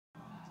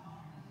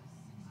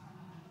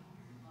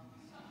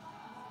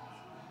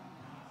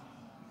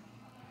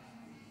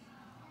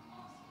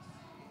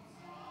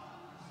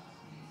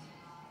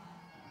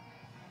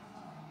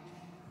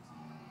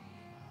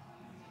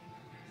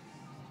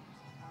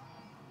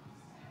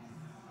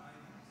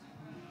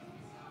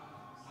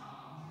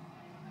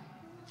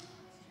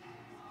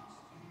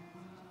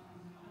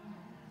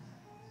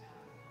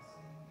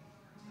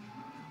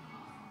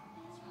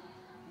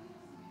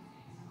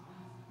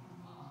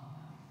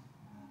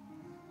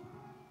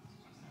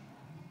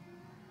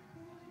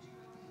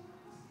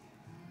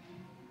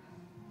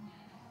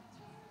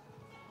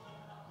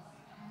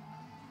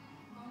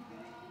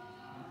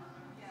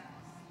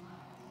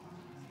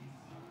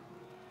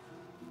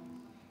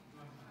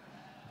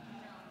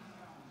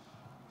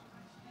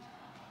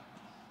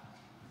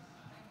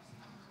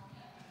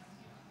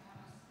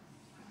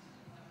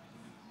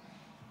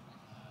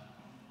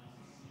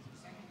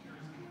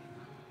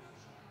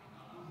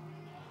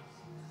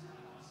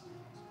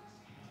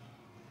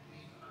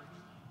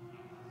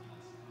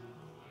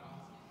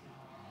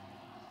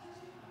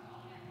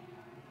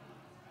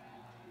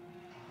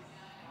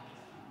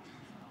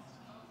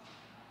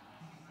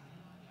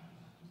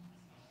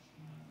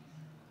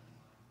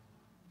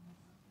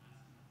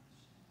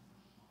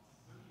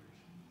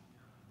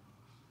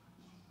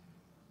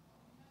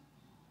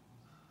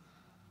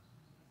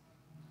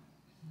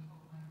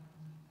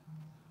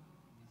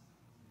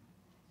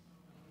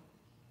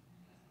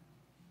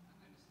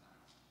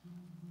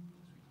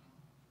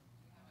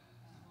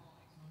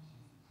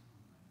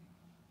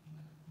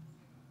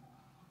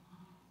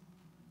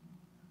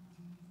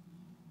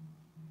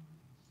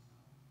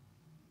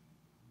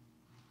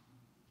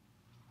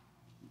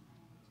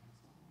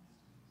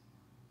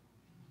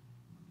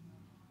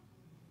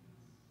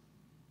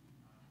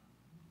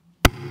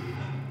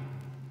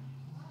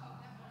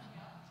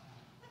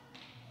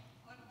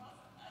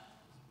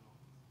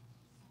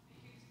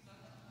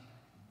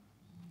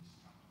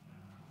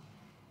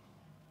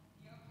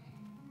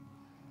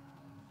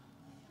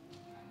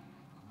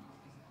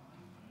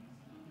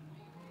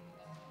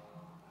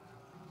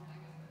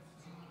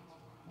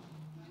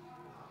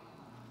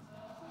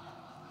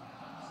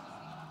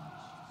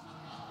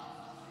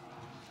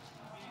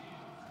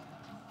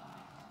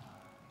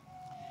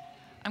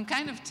I'm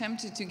kind of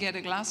tempted to get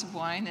a glass of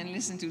wine and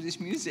listen to this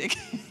music.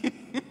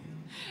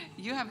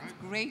 You have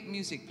great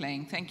music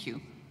playing, thank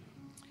you.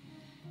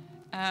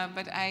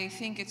 But I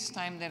think it's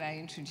time that I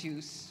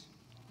introduce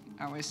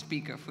our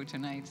speaker for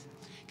tonight.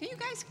 Can you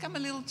guys come a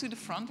little to the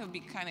front? It'll be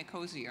kind of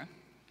cozier.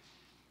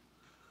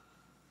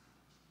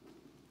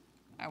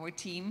 Our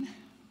team.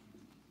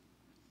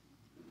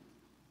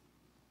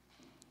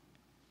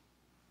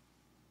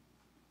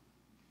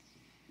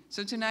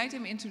 So tonight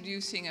I'm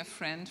introducing a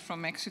friend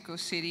from Mexico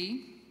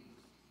City.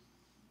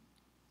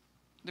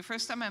 The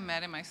first time I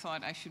met him, I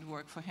thought I should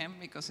work for him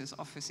because his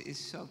office is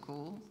so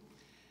cool.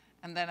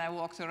 And then I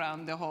walked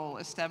around the whole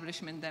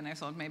establishment, then I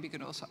thought maybe I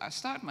could also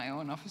start my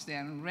own office there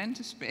and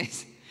rent a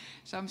space.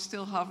 So I'm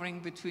still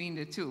hovering between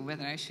the two,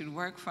 whether I should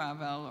work for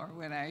Abel or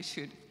whether I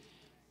should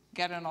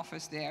get an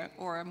office there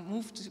or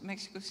move to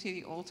Mexico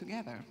City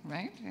altogether,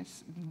 right?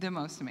 It's the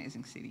most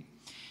amazing city.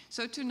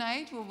 So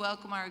tonight we'll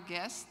welcome our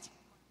guest,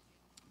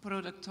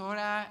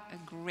 Productora, a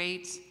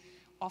great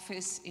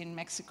office in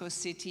Mexico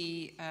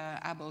City,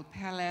 Abel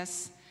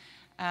Perles.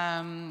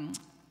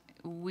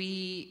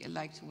 We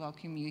like to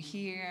welcome you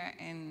here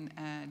in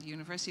the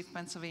University of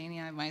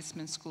Pennsylvania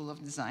Weizmann School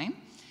of Design.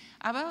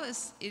 Abel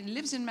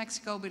lives in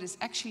Mexico, but is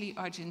actually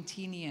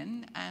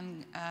Argentinian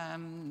and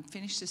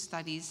finished his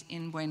studies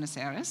in Buenos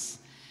Aires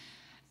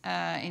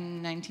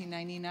in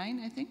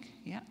 1999, I think,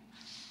 yeah.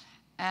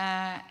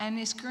 And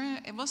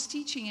was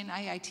teaching in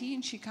IIT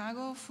in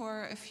Chicago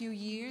for a few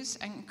years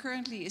and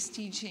currently is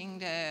teaching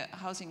the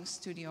housing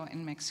studio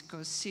in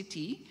Mexico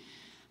City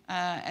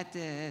at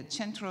the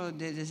Centro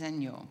de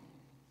Diseño.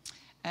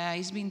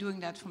 He's been doing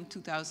that from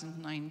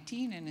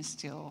 2019 and is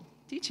still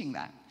teaching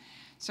that.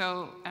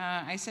 So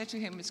I said to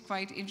him, it's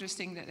quite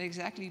interesting that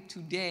exactly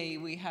today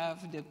we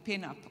have the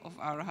pin-up of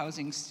our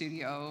housing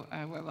studio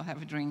where we'll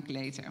have a drink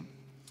later.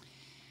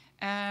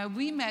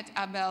 We met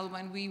Abel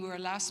when we were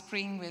last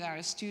spring with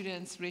our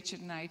students.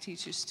 Richard and I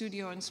teach a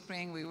studio in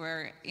spring. We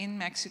were in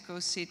Mexico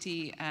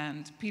City,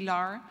 and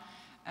Pilar,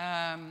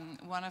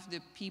 one of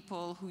the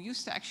people who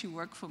used to actually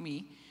work for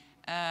me,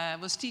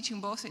 was teaching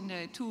both in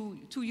the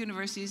two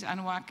universities,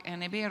 Anuak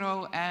and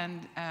Ibero,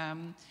 and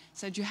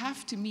said, you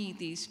have to meet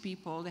these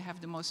people. They have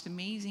the most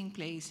amazing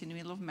place in the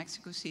middle of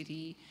Mexico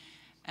City,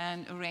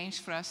 and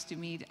arranged for us to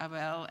meet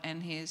Abel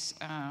and his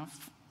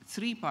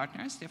 3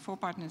 partners. There are 4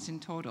 partners in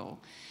total.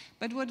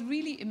 But what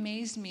really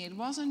amazed me, it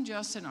wasn't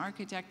just an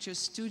architecture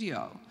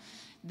studio.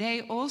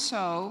 They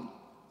also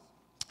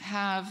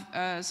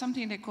have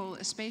something they call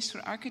a space for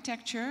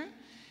architecture,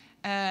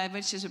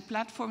 which is a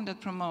platform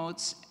that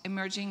promotes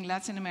emerging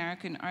Latin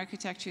American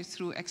architecture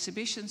through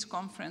exhibitions,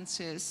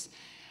 conferences,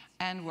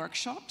 and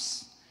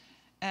workshops.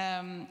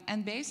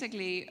 And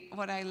basically,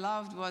 what I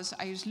loved was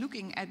I was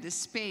looking at the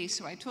space.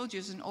 So I told you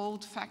it's an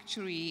old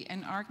factory,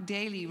 and Arc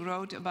Daily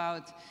wrote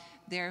about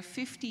their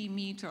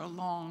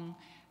 50-meter-long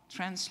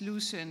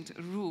translucent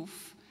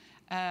roof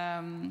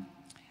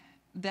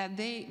that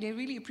they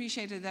really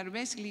appreciated, that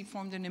basically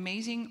formed an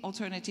amazing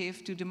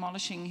alternative to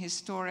demolishing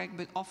historic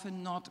but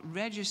often not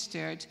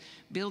registered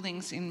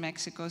buildings in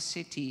Mexico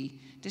City.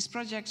 This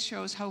project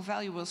shows how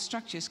valuable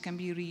structures can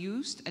be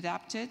reused,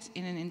 adapted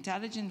in an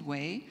intelligent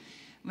way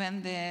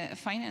when the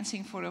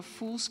financing for a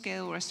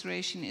full-scale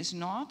restoration is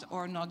not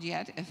or not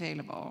yet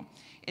available.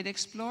 It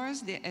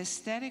explores the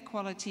aesthetic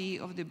quality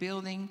of the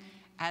building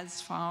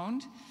as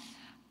found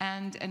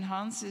and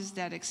enhances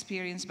that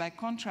experience by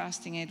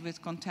contrasting it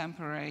with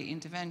contemporary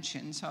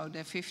intervention. So the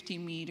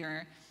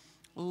 50-meter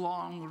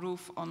long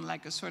roof on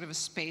like a sort of a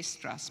space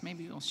truss.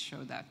 Maybe we'll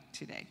show that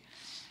today.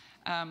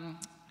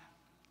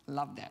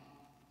 Love that.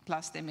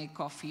 Plus they make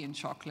coffee and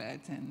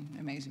chocolate and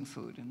amazing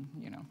food and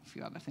a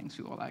few other things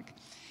we all like.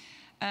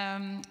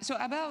 So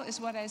Abel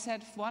is what I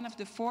said, one of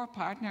the 4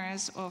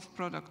 partners of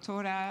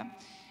Productora.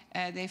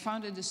 They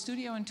founded the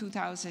studio in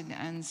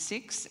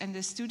 2006, and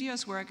the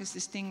studio's work is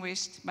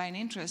distinguished by an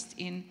interest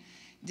in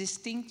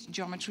distinct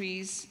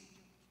geometries,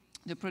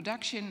 the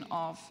production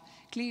of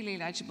clearly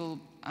legible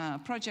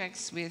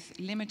projects with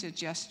limited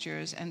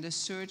gestures, and the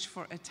search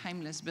for a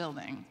timeless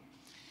building.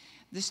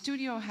 The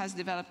studio has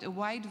developed a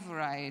wide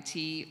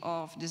variety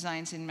of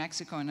designs in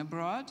Mexico and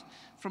abroad,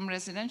 from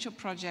residential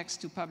projects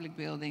to public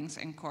buildings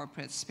and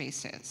corporate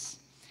spaces.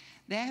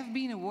 They have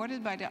been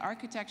awarded by the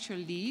Architectural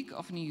League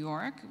of New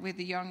York with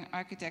the Young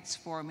Architects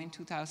Forum in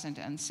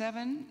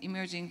 2007,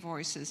 Emerging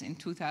Voices in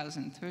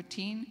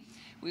 2013.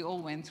 We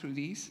all went through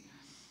these,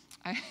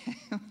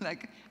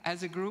 like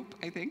as a group,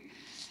 I think.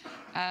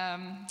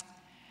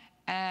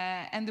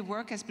 And the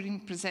work has been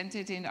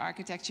presented in the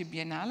Architecture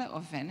Biennale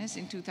of Venice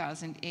in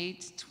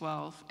 2008,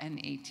 12, and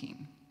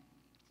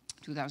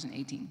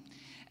 2018.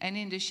 And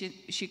in the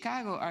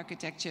Chicago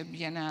Architecture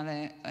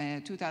Biennale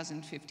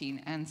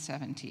 2015 and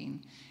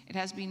 17. It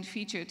has been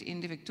featured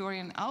in the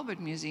Victoria and Albert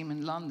Museum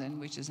in London,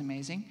 which is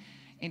amazing,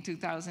 in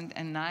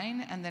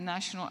 2009, and the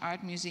National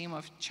Art Museum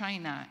of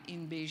China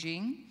in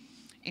Beijing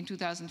in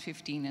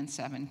 2015 and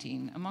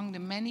 17. Among the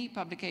many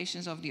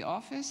publications of the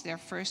office, their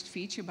first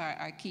feature by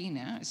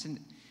Arquina, it's an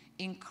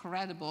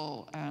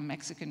incredible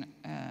Mexican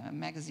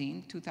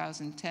magazine,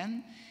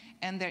 2010,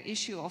 and their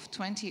issue of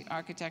 20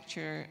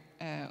 architecture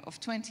of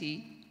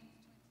 20.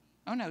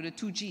 Oh no, the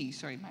 2G,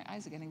 sorry, my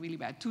eyes are getting really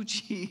bad.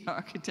 2G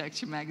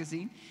Architecture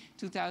magazine,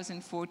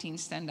 2014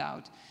 stand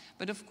out.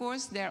 But of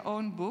course, their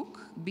own book,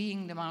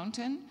 Being the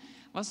Mountain,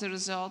 was the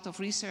result of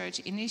research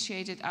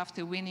initiated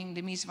after winning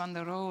the Mies van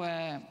der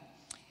Rohe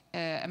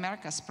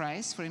America's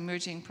Prize for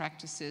Emerging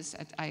Practices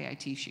at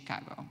IIT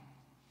Chicago.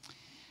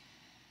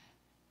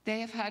 They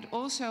have had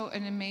also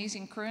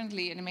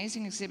currently an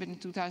amazing exhibit in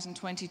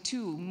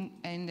 2022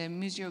 in the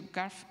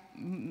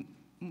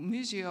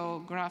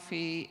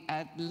Museography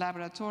at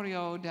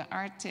Laboratorio de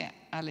Arte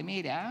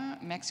Alameda,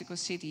 Mexico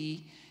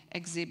City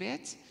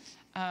exhibit,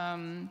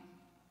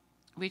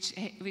 which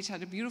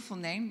had a beautiful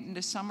name,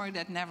 The Summer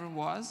That Never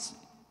Was,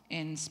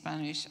 in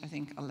Spanish. I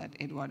think I'll let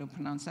Eduardo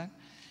pronounce that.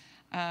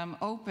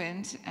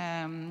 Opened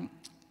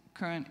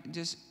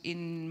just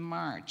in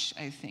March,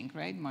 I think,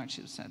 right? March,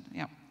 you said,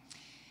 yeah.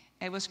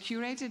 It was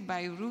curated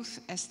by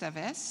Ruth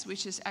Estaves,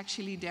 which is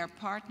actually their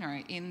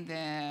partner in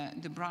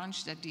the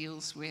branch that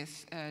deals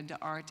with the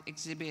art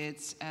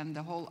exhibits and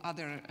the whole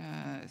other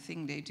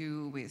thing they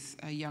do with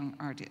young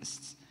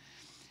artists.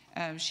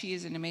 She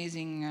is an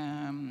amazing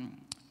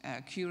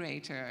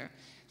curator.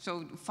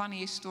 So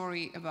funny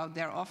story about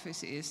their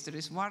office is there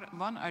is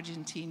one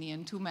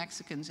Argentinian, 2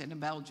 Mexicans, and a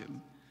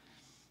Belgian.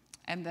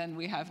 And then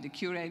we have the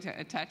curator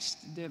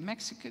attached, the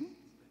Mexican,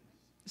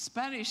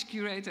 Spanish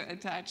curator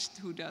attached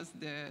who does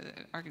the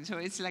architecture. So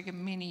it's like a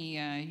mini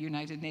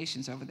United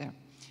Nations over there.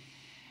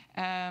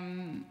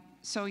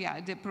 So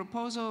yeah, the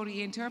proposal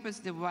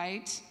reinterprets the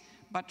white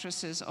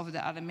buttresses of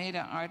the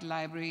Alameda Art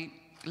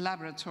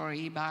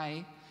Laboratory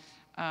by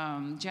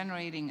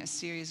generating a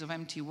series of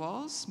empty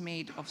walls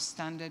made of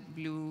standard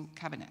blue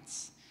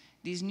cabinets.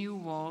 These new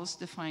walls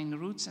define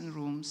routes and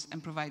rooms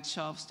and provide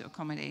shelves to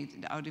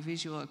accommodate the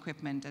audiovisual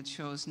equipment that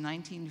shows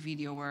 19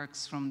 video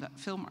works from the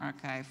film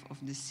archive of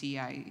the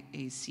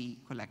CIAC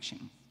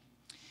collection.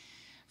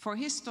 For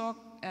his talk,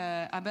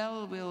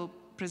 Abel will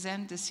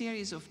present a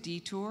series of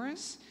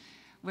detours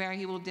where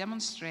he will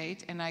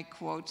demonstrate, and I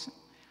quote,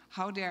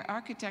 how their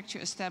architecture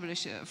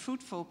established a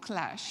fruitful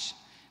clash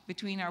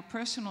between our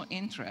personal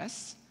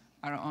interests,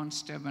 our own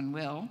stubborn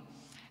will,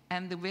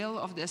 and the will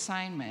of the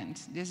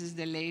assignment. This is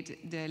the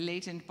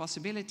latent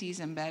possibilities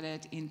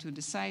embedded into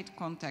the site,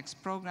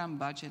 context, program,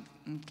 budget,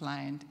 and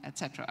client,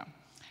 etc.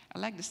 I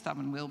like the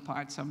stubborn will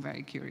part, so I'm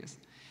very curious.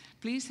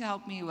 Please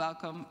help me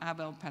welcome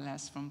Abel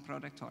Perles from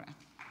Productora.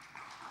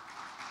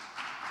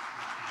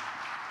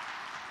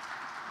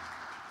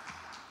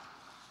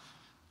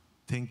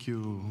 Thank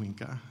you,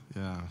 Winka.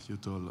 Yeah, you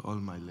told all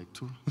my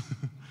lecture.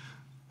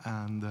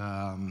 And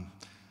I'm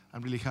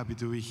really happy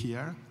to be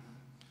here.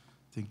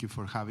 Thank you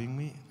for having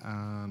me.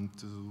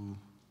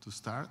 To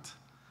start,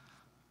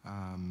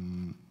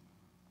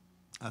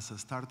 as a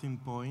starting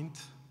point,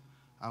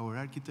 our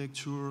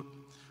architecture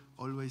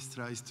always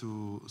tries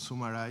to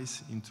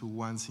summarize into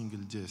one single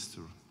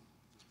gesture,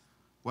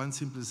 one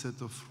simple set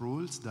of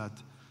rules that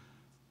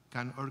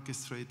can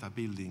orchestrate a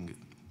building.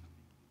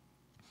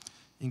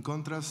 In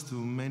contrast to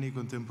many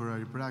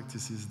contemporary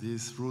practices,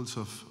 these rules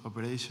of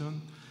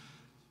operation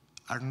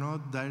are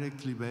not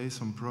directly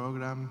based on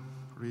program,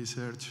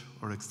 research,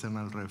 or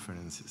external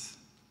references,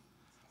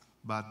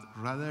 but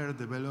rather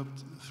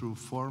developed through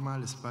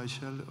formal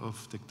spatial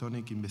of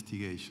tectonic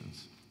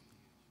investigations.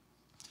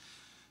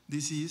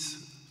 This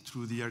is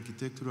through the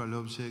architectural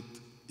object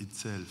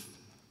itself.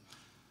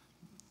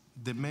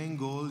 The main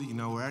goal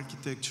in our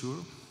architecture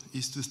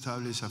is to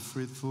establish a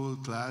fruitful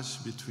clash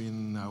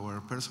between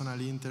our personal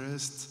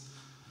interests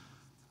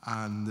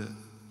and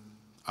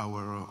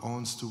our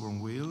own stubborn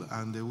will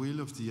and the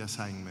will of the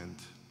assignment.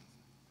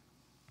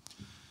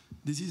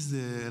 This is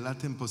the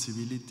latent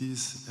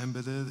possibilities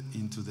embedded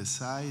into the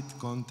site,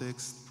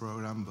 context,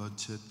 program,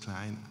 budget,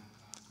 client,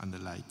 and the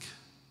like.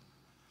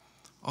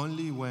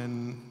 Only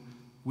when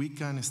we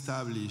can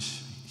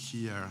establish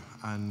here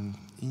an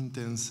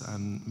intense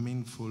and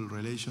meaningful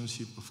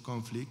relationship of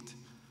conflict,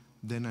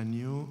 then a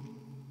new,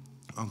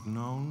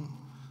 unknown,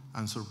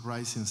 and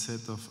surprising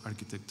set of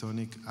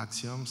architectonic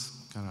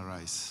axioms can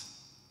arise.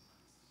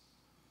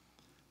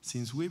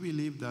 Since we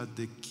believe that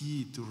the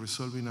key to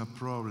resolving a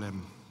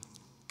problem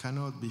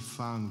cannot be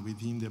found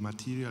within the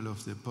material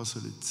of the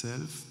puzzle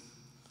itself,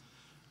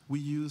 we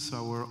use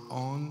our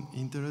own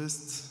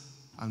interests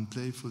and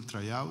playful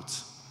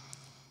tryouts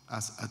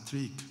as a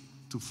trick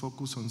to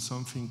focus on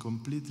something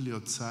completely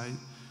outside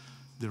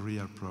the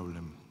real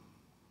problem.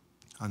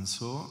 And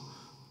so,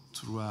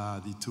 through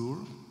a detour,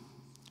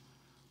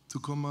 to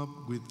come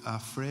up with a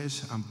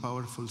fresh and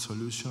powerful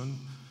solution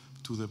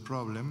to the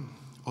problem,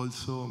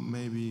 also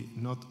maybe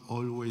not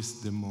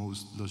always the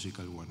most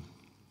logical one.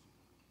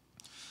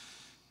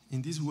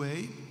 In this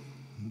way,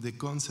 the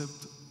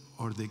concept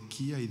or the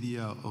key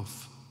idea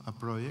of a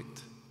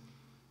project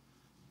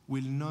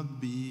will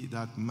not be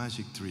that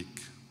magic trick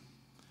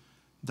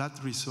that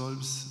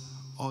resolves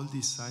all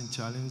design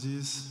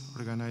challenges,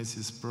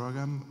 organizes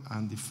program,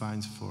 and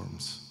defines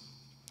forms.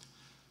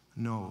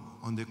 No,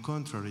 on the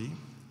contrary,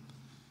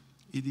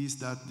 It is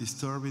that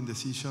disturbing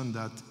decision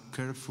that,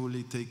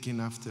 carefully taken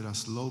after a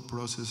slow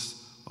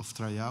process of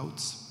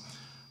tryouts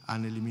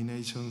and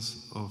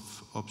eliminations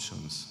of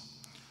options,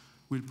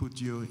 will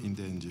put you in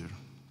danger,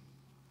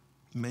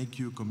 make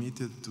you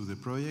committed to the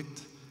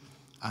project,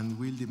 and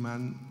will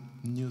demand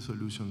new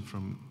solutions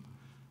from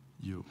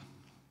you.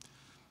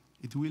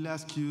 It will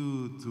ask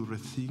you to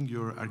rethink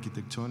your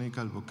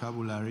architectonical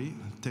vocabulary,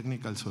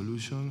 technical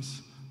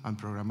solutions, and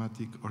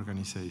programmatic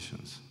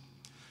organizations.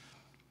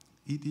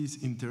 It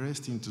is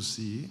interesting to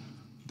see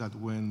that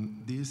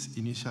when these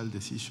initial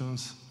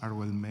decisions are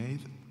well made,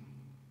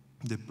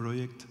 the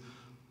project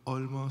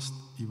almost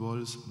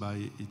evolves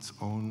by its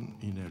own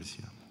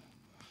inertia.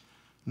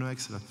 No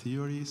extra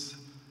theories,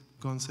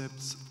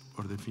 concepts,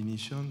 or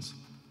definitions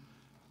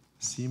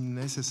seem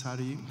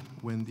necessary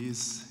when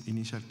this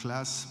initial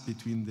clash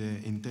between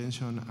the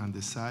intention and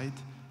the site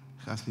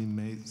has been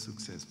made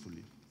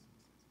successfully.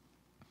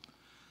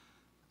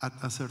 At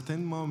a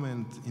certain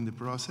moment in the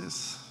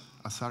process,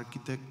 as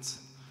architects,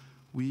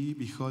 we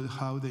behold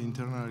how the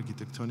internal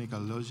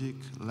architectonical logic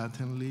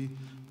latently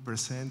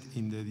present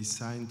in the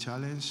design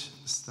challenge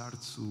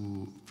starts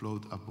to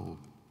float above,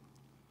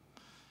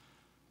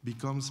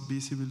 becomes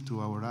visible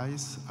to our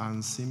eyes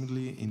and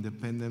seemingly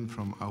independent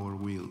from our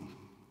will.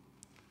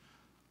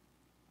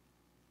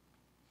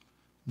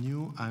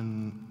 New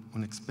and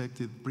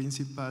unexpected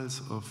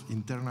principles of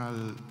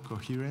internal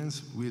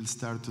coherence will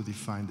start to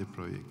define the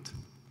project.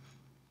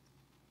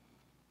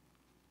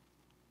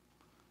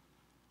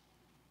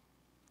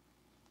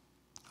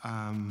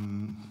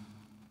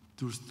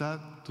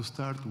 To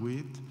start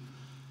with,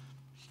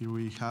 here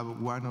we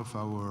have one of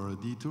our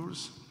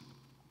detours,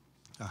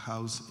 a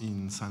house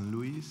in San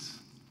Luis.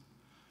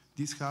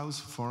 This house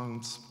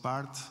forms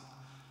part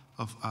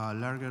of a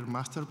larger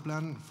master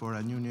plan for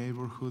a new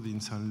neighborhood in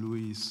San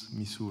Luis,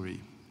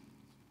 Missouri.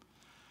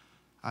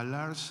 A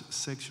large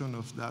section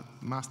of that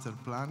master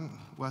plan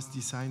was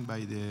designed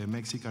by the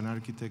Mexican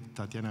architect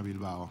Tatiana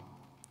Bilbao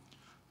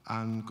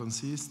and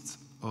consists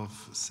of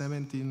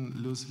 17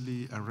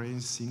 loosely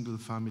arranged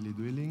single-family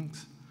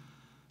dwellings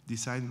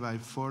designed by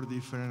 4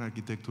 different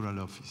architectural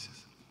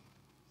offices.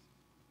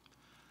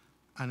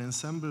 An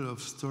ensemble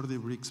of sturdy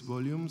bricks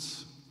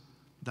volumes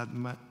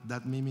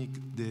that mimic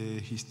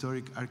the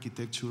historic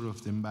architecture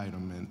of the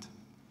environment.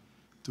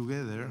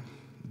 Together,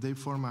 they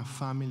form a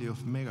family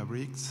of mega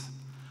bricks,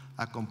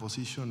 a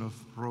composition of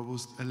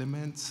robust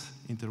elements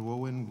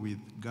interwoven with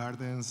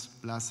gardens,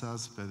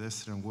 plazas,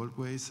 pedestrian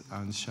walkways,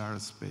 and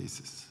shared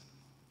spaces.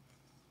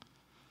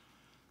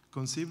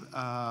 Conceived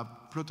a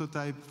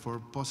prototype for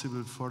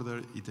possible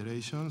further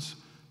iterations,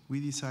 we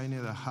designed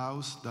a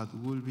house that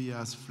will be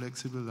as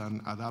flexible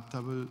and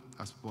adaptable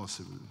as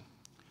possible.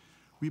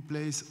 We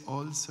place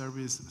all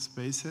service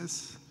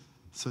spaces,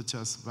 such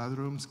as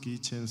bathrooms,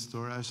 kitchens,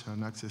 storage,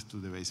 and access to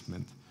the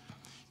basement,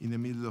 in the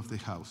middle of the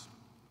house,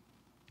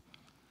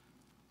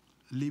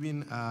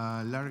 leaving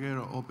a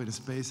larger open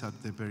space at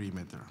the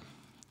perimeter.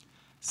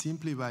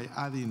 Simply by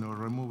adding or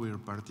removing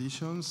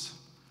partitions,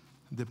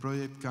 the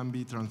project can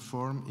be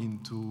transformed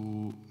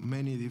into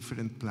many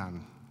different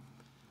plan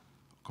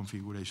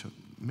configurations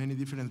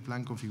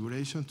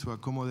to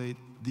accommodate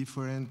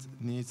different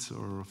needs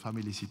or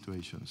family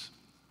situations.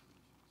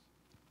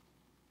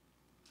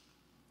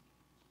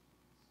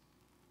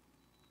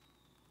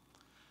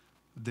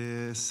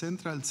 The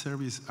central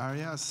service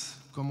areas,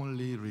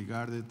 commonly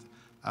regarded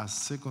as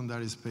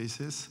secondary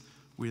spaces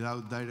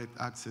without direct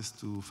access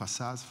to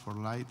facades for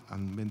light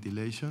and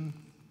ventilation,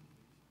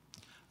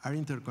 are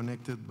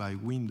interconnected by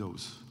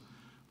windows,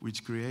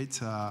 which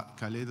creates a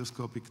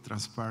kaleidoscopic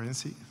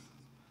transparency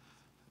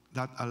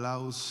that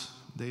allows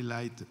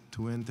daylight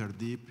to enter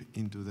deep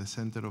into the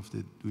center of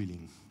the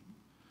dwelling.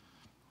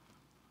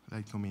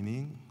 Light coming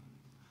in.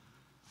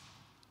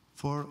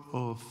 4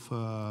 of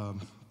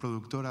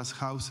Productora's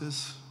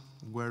houses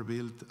were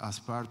built as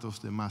part of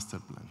the master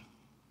plan.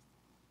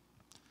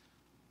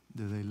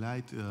 The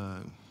daylight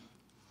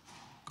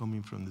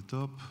coming from the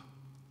top.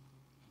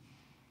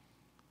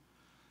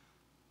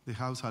 The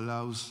house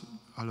allows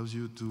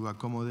you to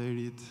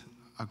accommodate it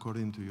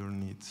according to your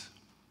needs.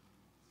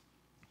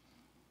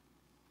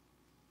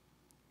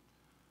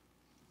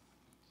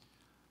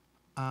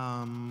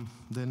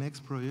 The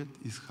next project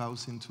is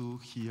Housing 2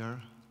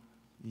 here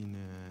in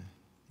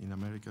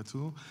America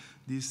too.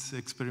 This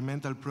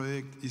experimental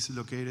project is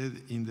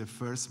located in the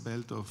first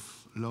belt of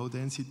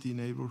low-density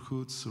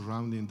neighborhoods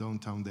surrounding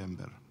downtown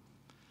Denver,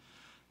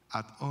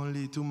 at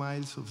only 2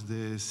 miles of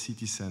the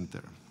city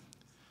center.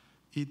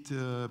 It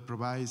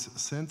provides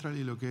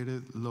centrally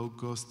located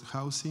low-cost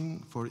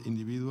housing for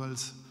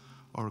individuals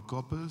or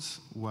couples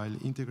while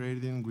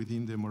integrating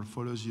within the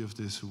morphology of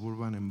the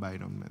suburban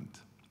environment.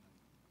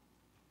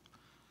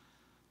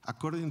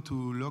 According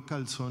to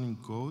local zoning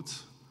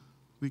codes,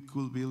 we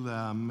could build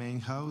a main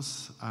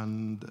house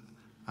and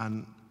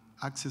an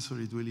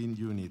accessory dwelling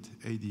unit,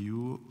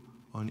 ADU,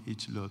 on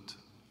each lot.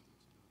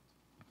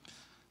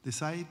 The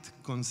site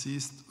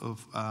consists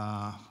of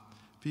a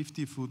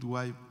 50-foot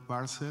wide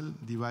parcel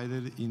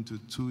divided into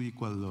 2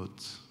 equal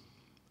lots.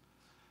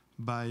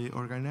 by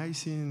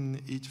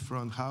organizing each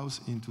front house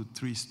into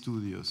 3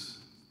 studios,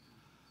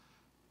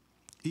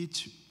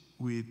 each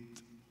with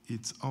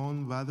its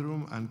own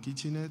bathroom and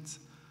kitchenette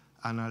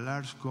and a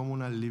large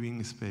communal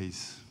living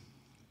space.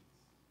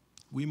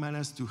 We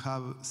managed to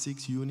have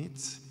 6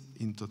 units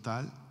in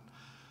total,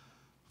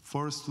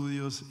 4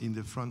 studios in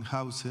the front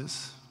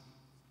houses,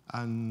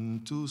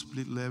 and 2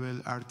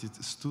 split-level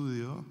artist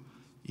studios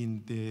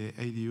in the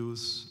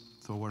ADUs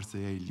towards the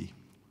alley.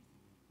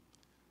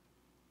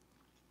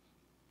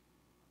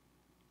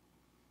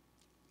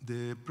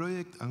 The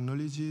project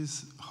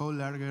acknowledges how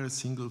larger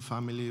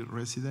single-family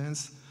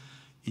residents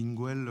in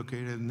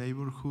well-located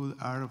neighborhoods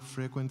are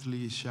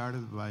frequently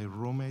shared by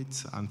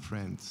roommates and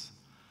friends,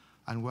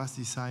 and was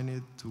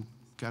designed to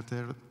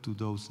cater to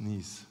those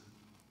needs.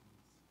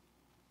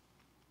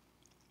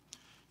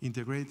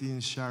 Integrating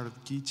shared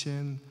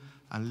kitchen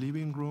and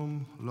living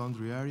room,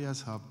 laundry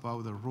areas, a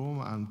powder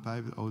room, and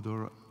paved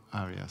outdoor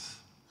areas.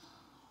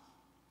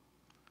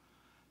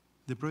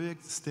 The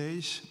project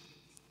staged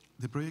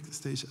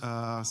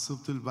a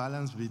subtle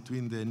balance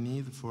between the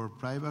need for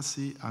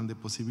privacy and the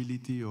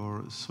possibility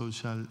of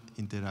social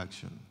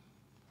interaction.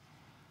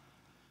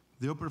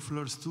 The upper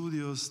floor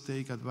studios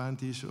take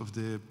advantage of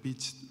the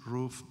pitched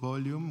roof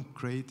volume,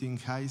 creating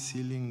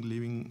high-ceiling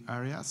living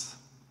areas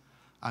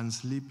and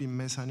sleeping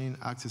mezzanine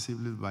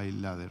accessible by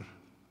ladder.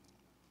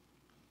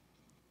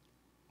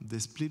 The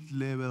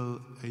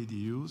split-level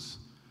ADUs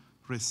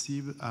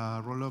receive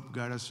a roll-up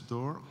garage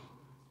door,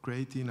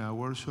 creating a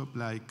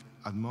workshop-like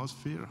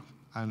atmosphere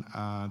and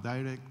a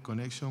direct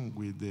connection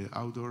with the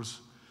outdoors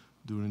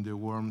during the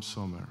warm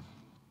summer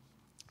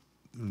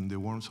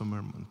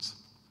months.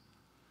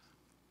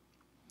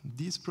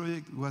 This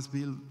project was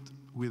built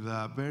with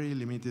a very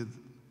limited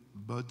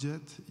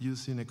budget,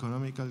 using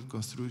economical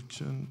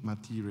construction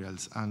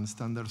materials and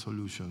standard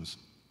solutions.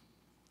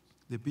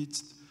 The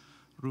pitched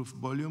roof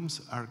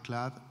volumes are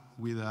clad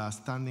with a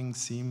standing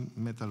seam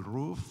metal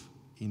roof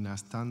in a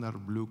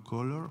standard blue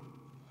color,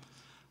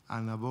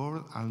 and a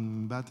board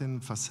and batten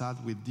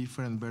facade with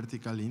different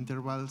vertical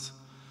intervals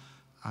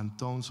and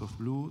tones of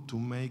blue to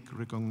make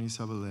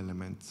recognizable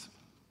elements.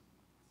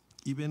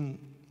 Even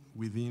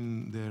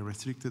within the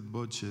restricted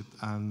budget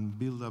and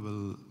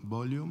buildable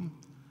volume,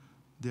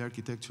 the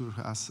architecture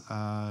has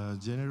a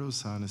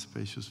generous and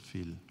spacious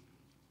feel.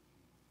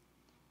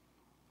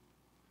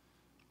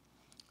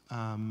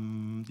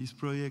 This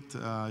project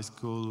is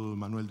called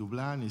Manuel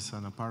Dublan. It's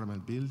an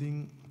apartment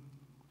building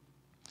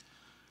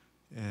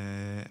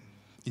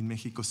in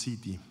Mexico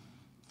City,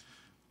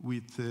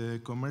 with a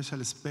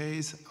commercial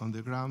space on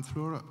the ground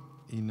floor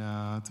in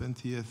a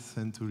 20th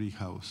century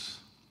house.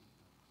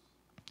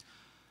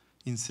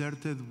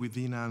 Inserted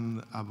within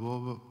an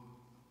above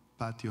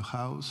patio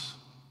house,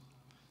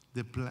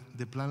 the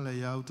plan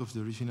layout of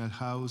the original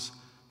house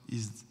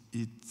is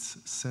its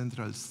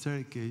central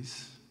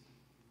staircase,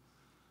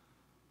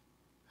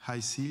 high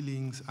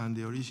ceilings, and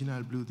the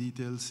original blue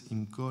details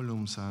in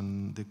columns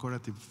and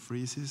decorative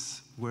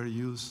friezes were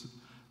used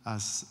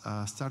as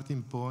a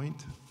starting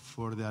point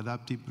for the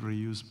adaptive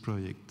reuse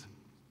project.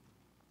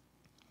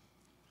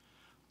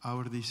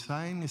 Our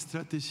design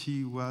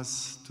strategy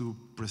was to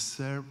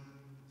preserve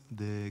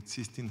the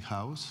existing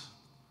house.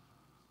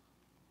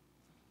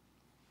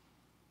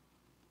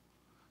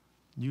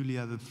 Newly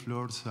added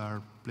floors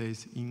are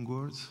placed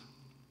inwards.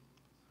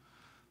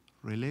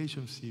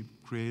 Relationship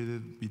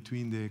created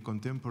between the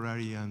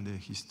contemporary and the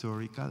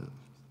historical.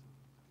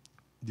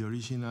 The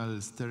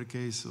original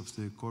staircase of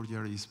the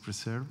courtyard is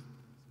preserved.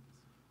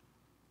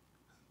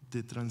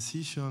 The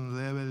transition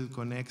level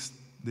connects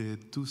the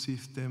 2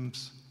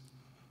 systems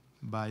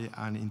by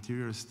an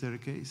interior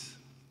staircase.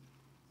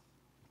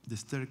 The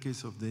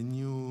staircase of the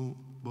new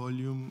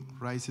volume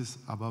rises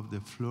above the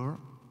floor,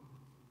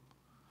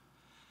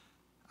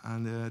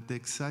 and the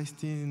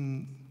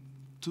existing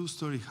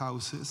 2-story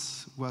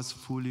houses was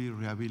fully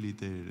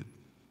rehabilitated,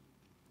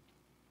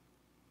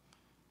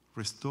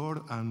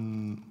 restored,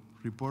 and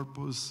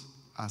repurposed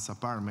as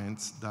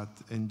apartments that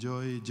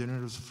enjoy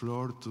generous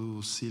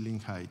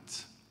floor-to-ceiling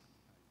height.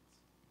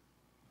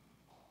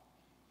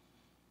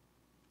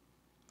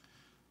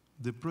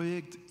 The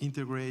project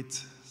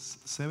integrates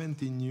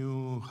 70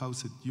 new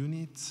housed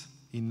units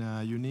in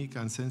a unique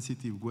and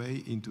sensitive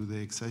way into the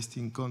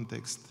existing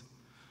context,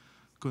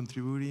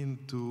 contributing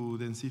to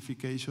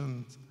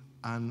densification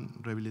and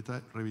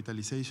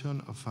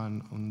revitalization of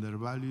an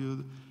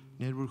undervalued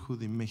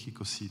neighborhood in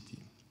Mexico City.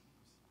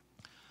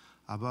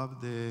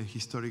 Above the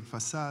historic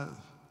facade,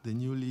 the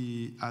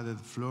newly added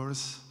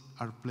floors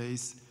are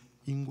placed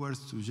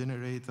inwards to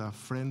generate a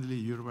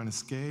friendly urban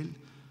scale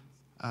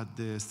at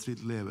the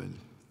street level,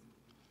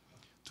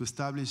 to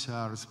establish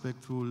a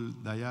respectful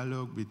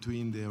dialogue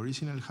between the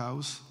original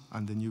house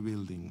and the new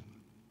building,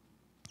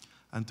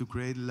 and to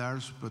create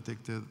large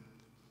protected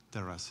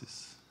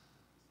terraces.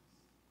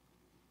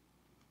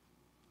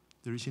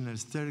 The original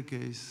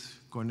staircase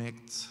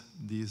connects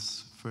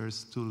these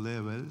first 2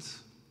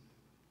 levels.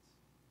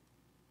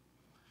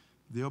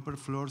 The upper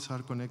floors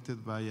are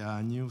connected by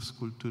a new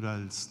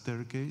sculptural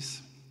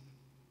staircase.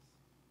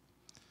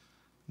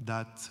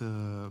 that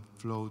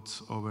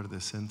floats over the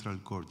central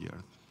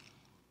courtyard.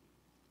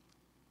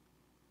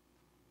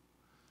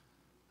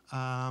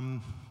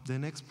 The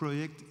next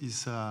project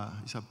is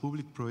a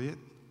public project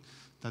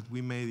that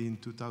we made in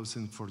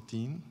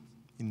 2014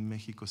 in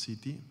Mexico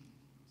City.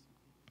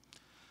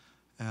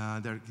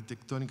 The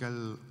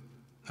architectonical,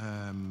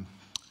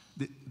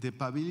 the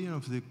Pavilion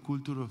of the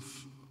Culture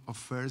of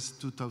Fairs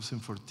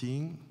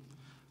 2014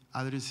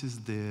 addresses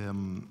the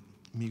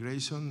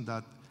migration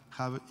that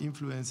have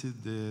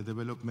influenced the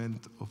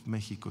development of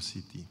Mexico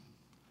City.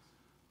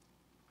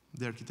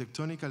 The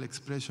architectonical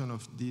expression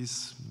of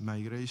this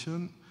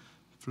migration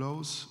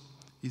flows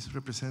is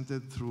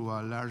represented through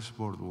a large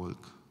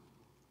boardwalk.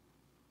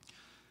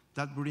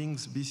 That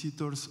brings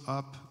visitors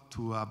up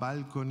to a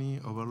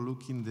balcony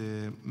overlooking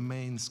the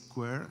main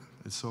square,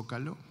 El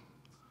Zócalo,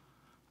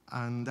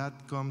 and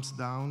that comes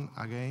down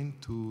again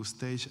to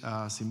stage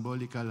a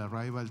symbolical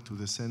arrival to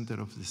the center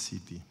of the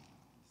city.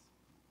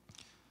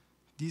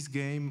 This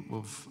game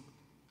of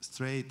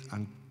straight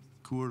and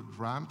curved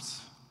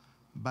ramps,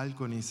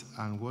 balconies,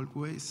 and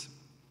walkways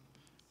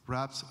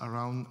wraps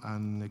around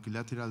an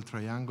equilateral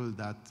triangle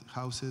that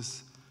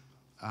houses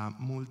a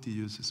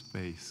multi-use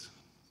space.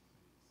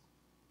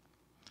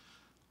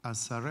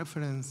 As a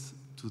reference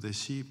to the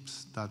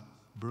ships that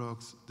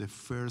brought the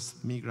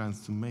first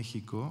migrants to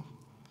Mexico,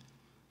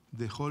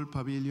 the whole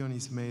pavilion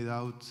is made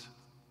out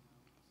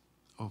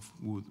of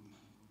wood.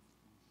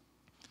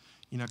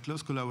 In a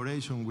close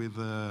collaboration with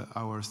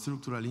our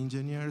structural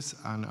engineers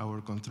and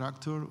our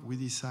contractor, we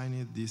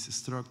designed this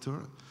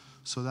structure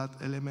so that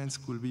elements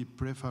could be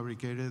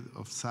prefabricated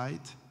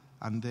off-site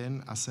and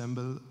then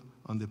assembled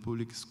on the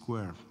public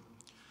square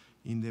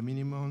in the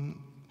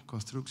minimum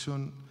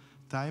construction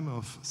time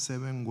of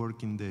 7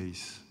 working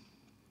days.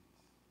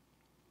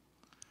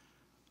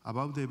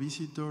 About the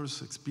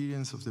visitors'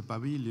 experience of the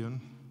pavilion,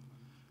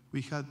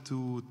 we had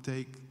to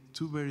take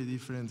 2 very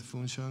different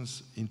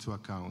functions into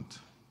account.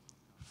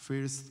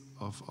 First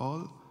of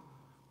all,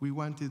 we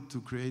wanted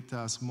to create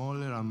a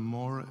smaller and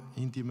more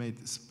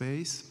intimate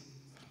space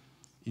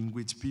in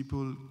which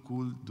people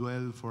could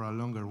dwell for a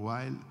longer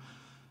while,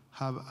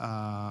 have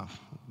a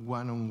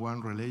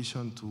one-on-one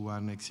relation to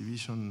an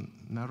exhibition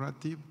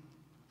narrative,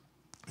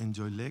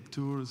 enjoy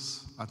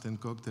lectures, attend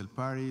cocktail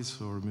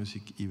parties, or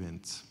music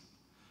events.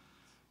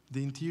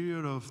 The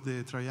interior of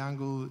the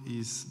triangle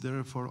is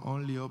therefore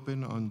only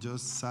open on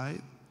just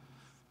side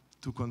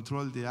to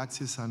control the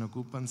access and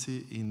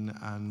occupancy in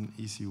an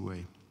easy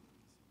way.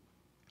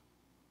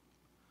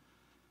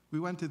 We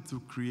wanted to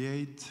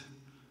create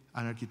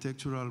an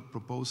architectural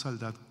proposal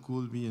that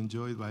could be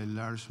enjoyed by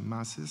large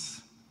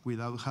masses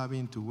without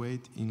having to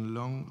wait in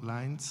long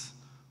lines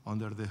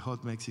under the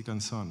hot Mexican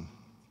sun.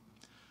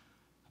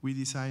 We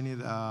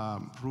designed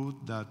a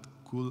route that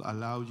could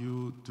allow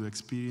you to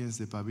experience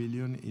the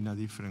pavilion in a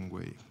different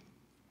way.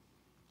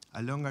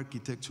 A long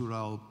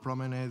architectural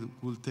promenade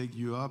will take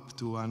you up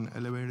to an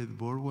elevated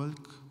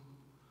boardwalk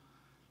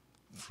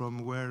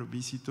from where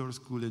visitors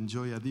could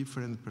enjoy a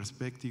different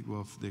perspective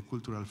of the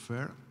cultural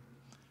fair,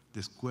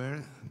 the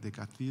square, the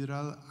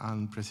cathedral,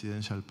 and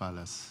presidential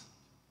palace,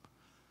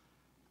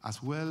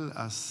 as well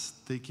as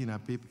taking a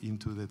peep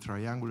into the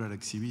triangular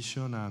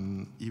exhibition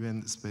and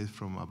event space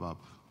from above.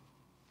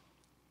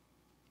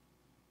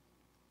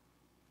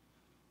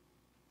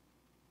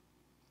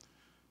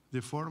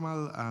 The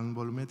formal and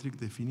volumetric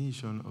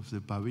definition of the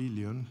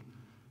pavilion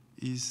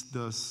is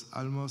thus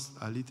almost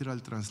a literal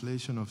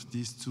translation of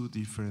these 2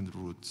 different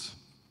routes,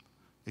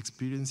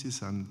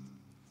 experiences and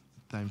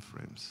time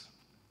frames.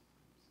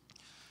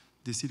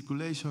 The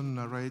circulation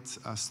narrates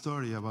a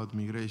story about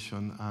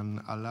migration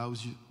and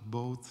allows you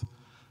both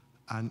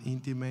an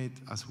intimate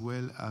as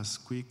well as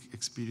quick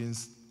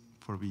experience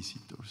for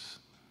visitors.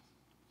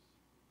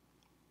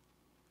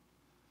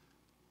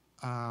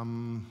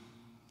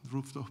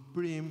 Rooftop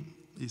Prim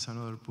is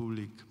another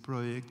public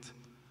project.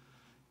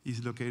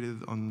 It's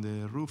located on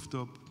the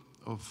rooftop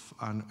of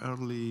an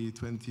early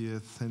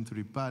 20th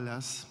century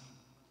palace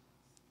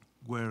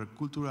where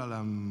cultural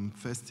and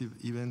festive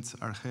events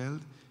are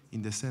held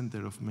in the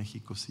center of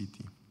Mexico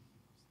City.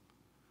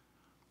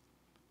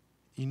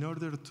 In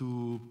order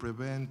to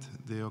prevent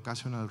the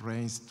occasional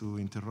rains to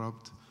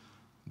interrupt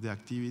the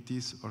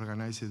activities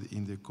organized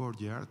in the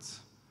courtyards,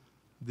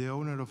 the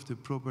owner of the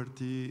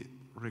property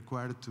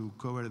required to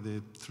cover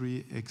the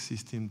 3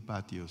 existing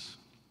patios.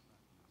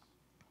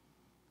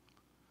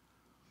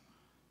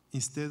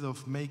 Instead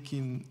of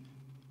making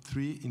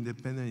 3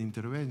 independent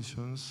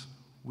interventions,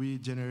 we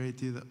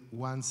generated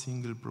one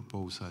single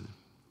proposal: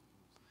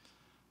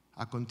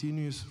 a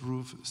continuous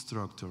roof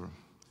structure,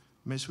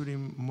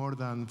 measuring more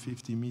than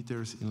 50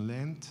 meters in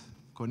length,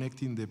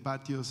 connecting the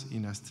patios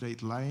in a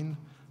straight line,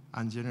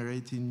 and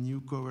generating new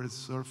covered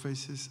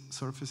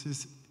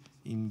surfaces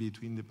in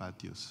between the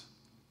patios.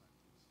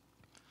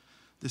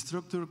 The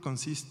structure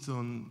consists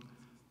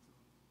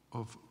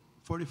of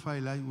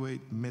 45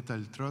 lightweight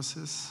metal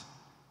trusses,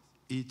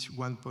 each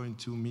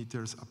 1.2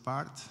 meters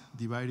apart,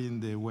 dividing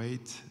the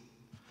weight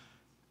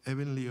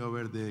evenly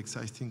over the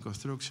existing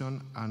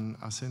construction and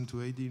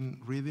accentuating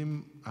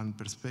rhythm and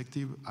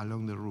perspective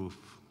along the roof.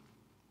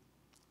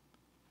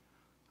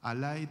 A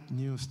light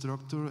new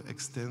structure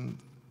extends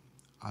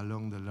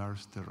along the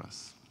large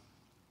terrace,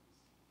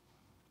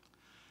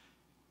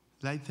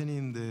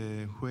 lightening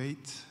the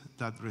weight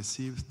that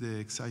receives the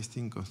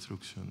existing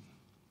construction.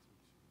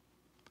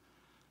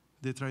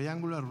 The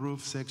triangular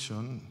roof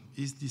section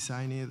is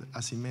designed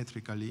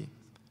asymmetrically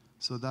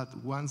so that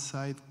one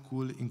side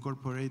could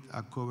incorporate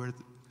a covered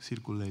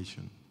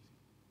circulation.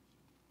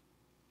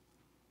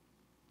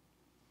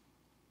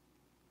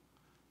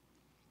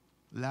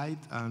 Light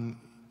and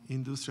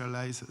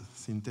industrialized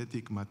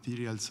synthetic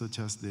materials such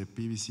as the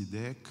PVC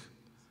deck,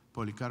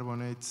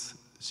 polycarbonate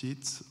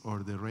sheets, or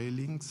the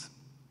railings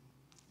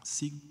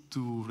seek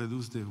to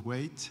reduce the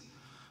weight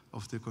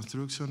of the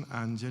construction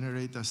and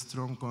generate a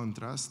strong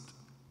contrast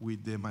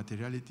with the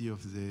materiality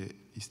of the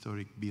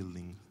historic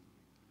building.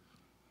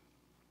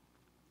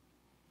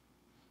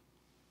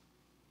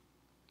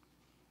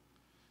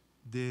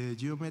 The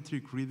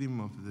geometric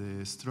rhythm of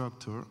the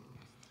structure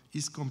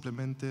is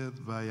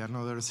complemented by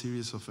another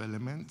series of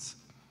elements,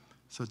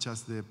 such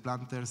as the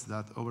planters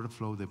that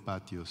overflow the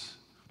patios.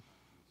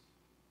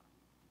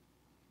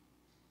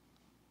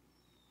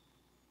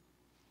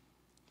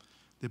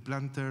 The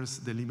planters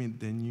delimit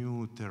the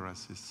new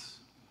terraces.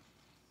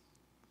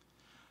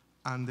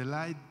 And the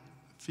light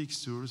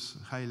fixtures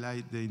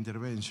highlight the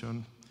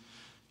intervention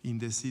in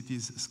the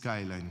city's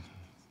skyline.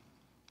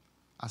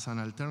 As an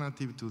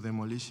alternative to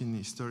demolishing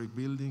historic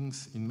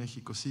buildings in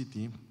Mexico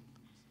City,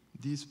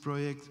 this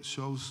project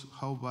shows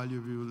how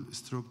valuable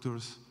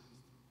structures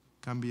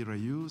can be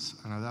reused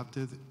and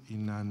adapted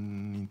in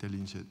an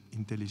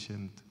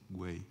intelligent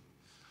way.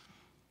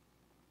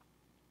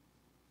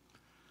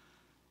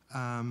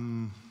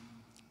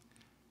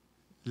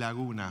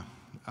 Laguna.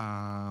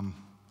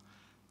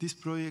 This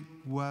project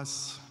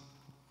was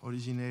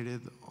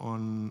originated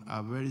on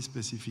a very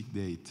specific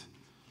date,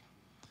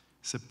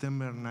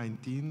 September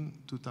 19,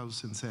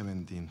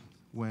 2017,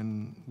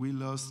 when we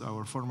lost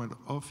our former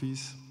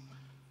office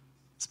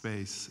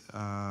space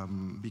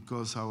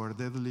because our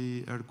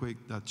deadly earthquake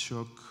that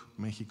shocked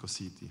Mexico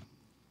City.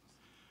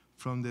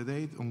 From the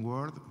date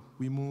onward,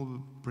 we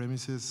moved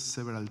premises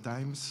several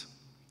times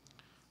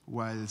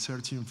while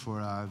searching for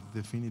a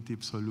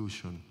definitive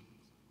solution.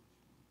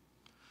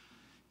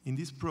 In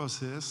this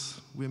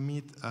process, we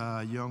meet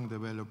a young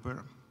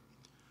developer,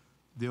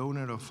 the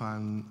owner of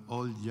an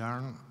old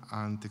yarn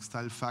and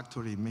textile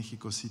factory in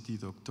Mexico City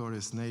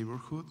Doctores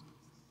neighborhood,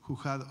 who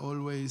had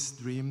always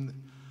dreamed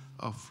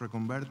of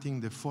reconverting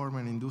the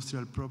former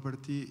industrial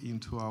property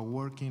into a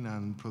working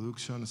and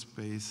production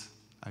space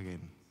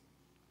again.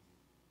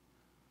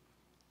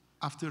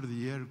 After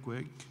the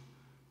earthquake,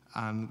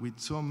 and with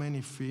so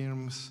many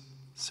firms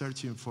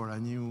searching for a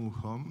new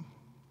home,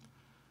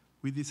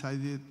 we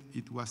decided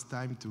it was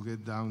time to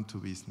get down to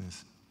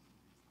business.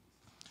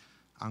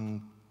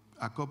 And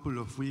a couple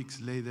of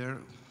weeks later,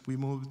 we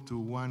moved to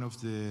one of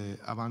the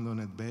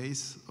abandoned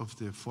bays of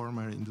the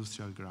former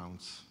industrial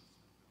grounds.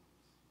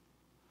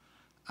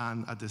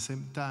 And at the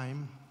same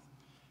time,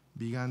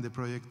 began the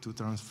project to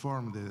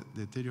transform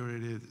the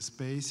deteriorated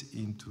space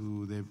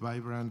into the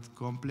vibrant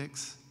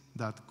complex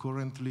that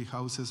currently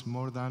houses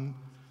more than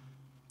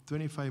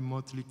 25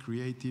 mostly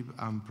creative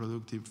and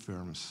productive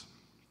firms,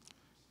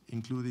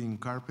 including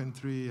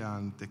carpentry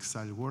and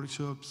textile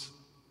workshops,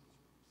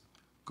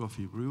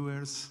 coffee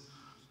brewers,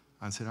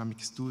 and ceramic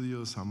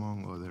studios,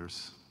 among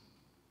others.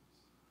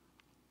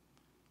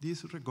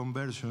 This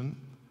reconversion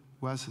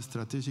was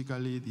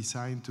strategically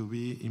designed to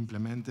be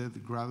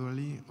implemented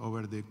gradually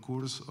over the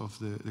course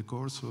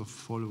of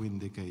following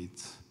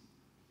decades,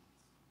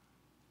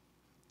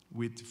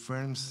 with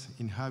firms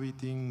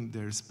inhabiting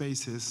their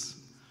spaces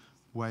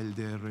while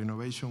the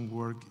renovation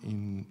work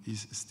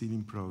is still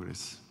in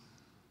progress.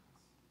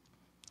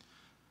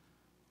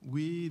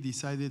 We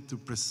decided to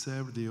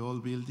preserve the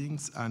old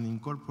buildings and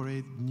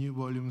incorporate new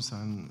volumes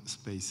and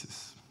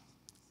spaces.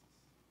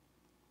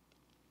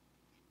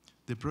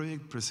 The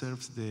project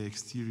preserves the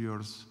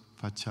exterior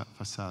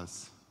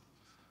facades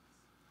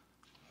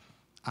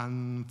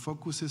and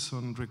focuses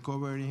on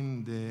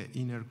recovering the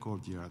inner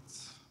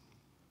courtyards,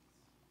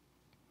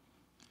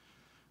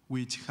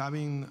 which,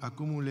 having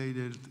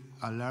accumulated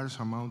a large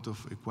amount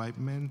of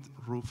equipment,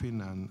 roofing,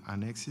 and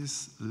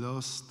annexes,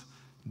 lost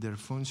their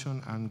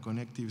function and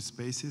connective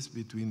spaces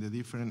between the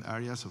different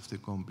areas of the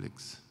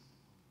complex.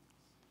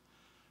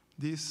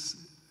 This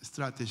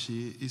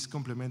strategy is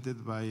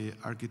complemented by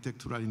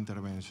architectural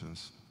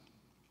interventions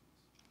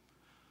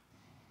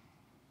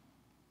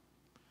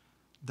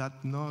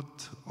that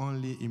not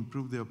only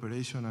improve the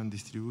operation and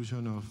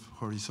distribution of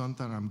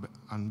horizontal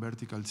and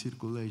vertical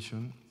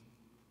circulation,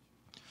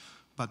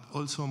 but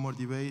also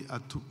motivate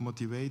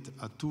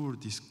a tour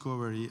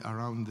discovery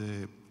around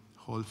the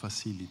whole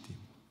facility.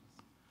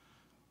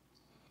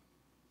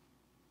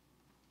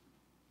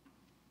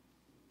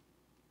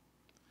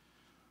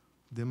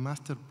 The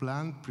master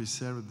plan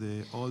preserves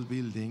the old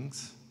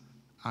buildings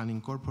and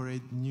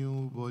incorporates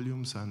new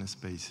volumes and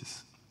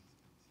spaces.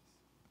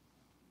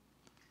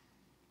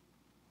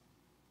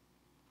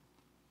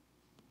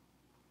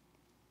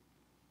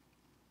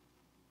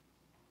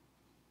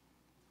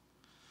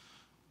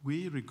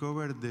 We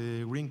recovered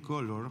the green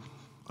color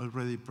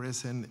already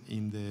present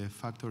in the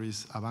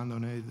factory's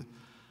abandoned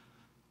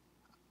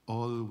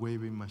old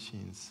weaving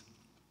machines,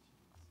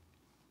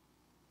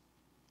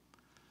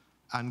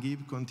 and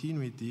give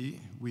continuity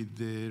with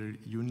their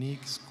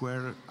unique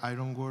square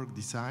ironwork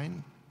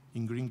design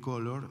in green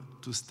color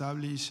to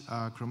establish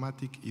a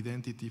chromatic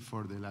identity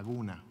for the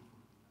Laguna.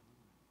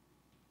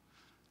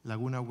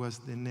 Laguna was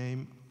the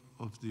name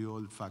of the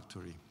old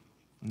factory.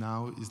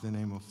 Now is the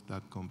name of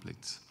that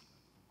complex.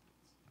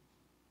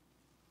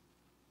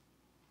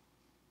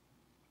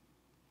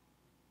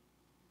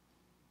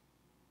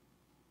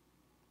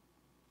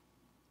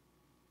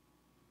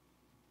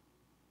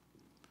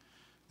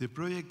 The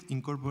project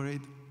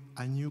incorporates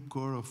a new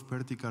core of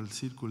vertical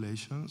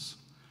circulations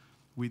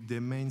with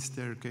the main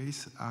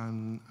staircase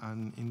and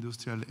an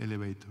industrial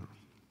elevator.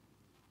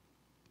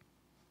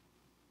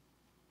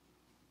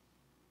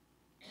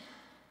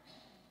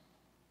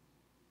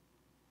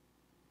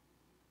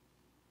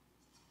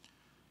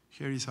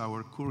 Here is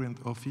our current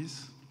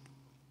office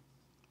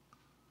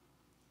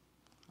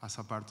as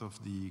a part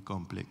of the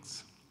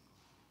complex.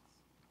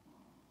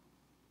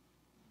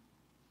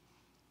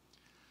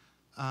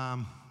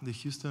 The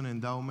Houston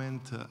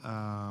Endowment,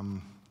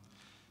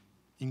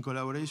 in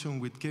collaboration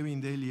with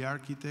Kevin Daly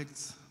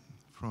Architects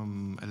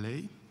from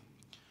LA,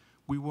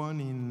 we won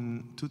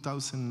in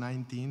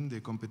 2019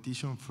 the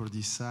competition for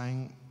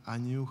design a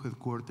new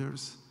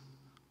headquarters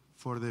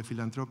for the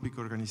philanthropic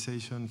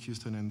organization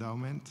Houston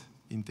Endowment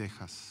in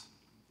Texas.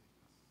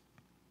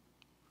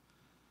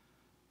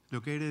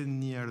 Located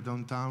near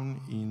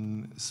downtown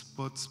in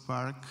Spots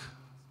Park,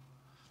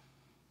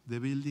 the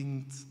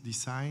building's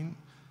design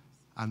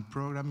and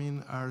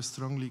programming are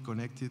strongly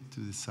connected to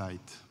the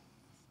site.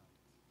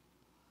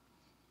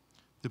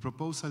 The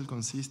proposal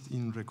consists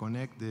in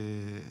reconnect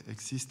the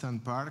existing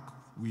park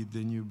with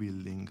the new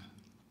building,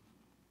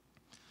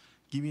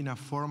 giving a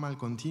formal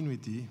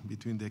continuity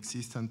between the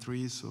existing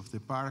trees of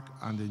the park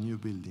and the new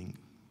building.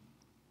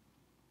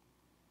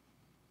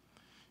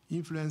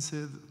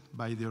 Influenced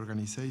by the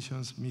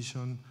organization's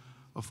mission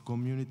of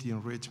community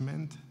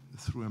enrichment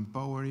through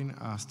empowering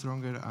a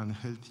stronger and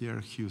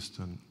healthier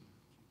Houston.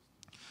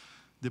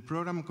 The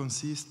program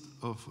consists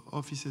of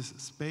office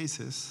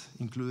spaces,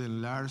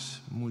 including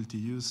large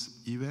multi-use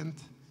event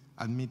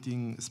and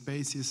meeting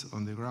spaces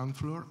on the ground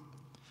floor,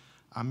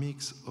 a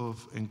mix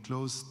of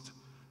enclosed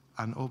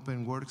and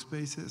open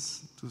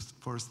workspaces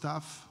for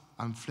staff,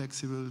 and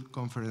flexible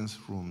conference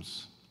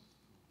rooms.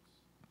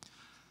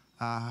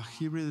 A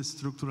hybrid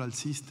structural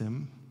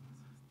system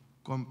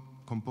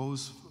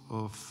composed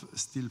of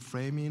steel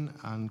framing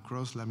and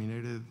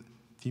cross-laminated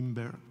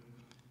timber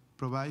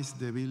provides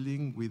the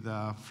building with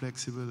a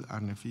flexible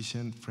and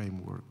efficient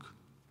framework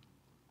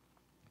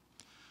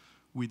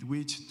with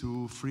which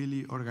to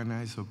freely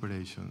organize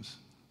operations.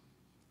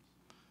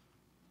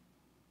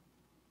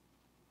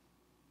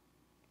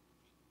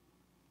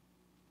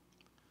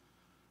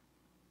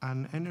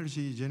 An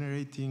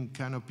energy-generating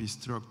canopy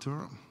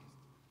structure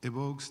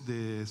evokes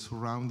the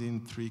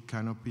surrounding tree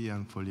canopy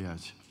and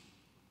foliage.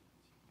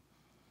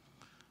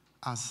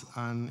 As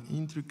an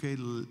intricate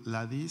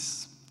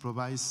lattice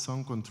provides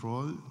some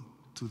control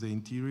to the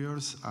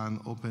interiors and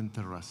open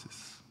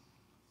terraces.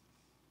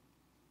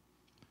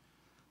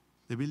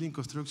 The building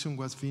construction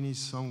was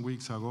finished some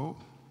weeks ago.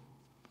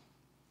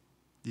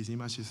 These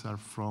images are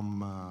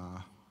from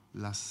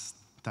last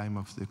time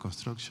of the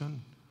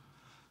construction.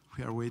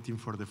 We are waiting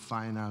for the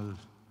final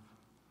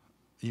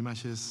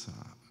images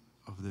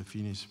of the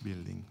finished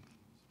building.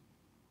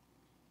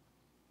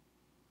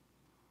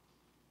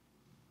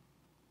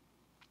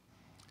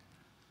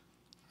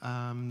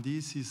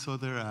 This is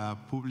other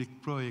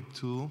public project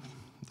too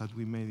that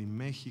we made in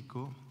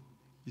Mexico.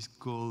 It's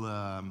called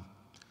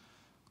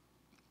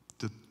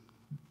the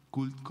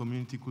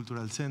Community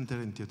Cultural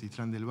Center in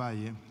Teotitlán del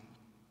Valle.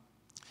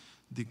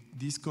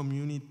 This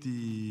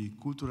community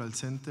cultural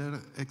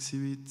center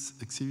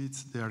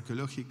exhibits the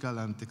archaeological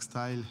and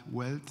textile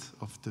wealth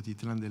of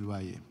Teotitlán del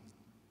Valle.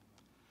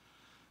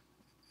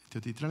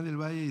 Teotitlán del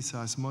Valle is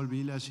a small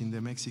village in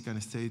the Mexican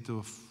state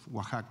of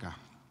Oaxaca.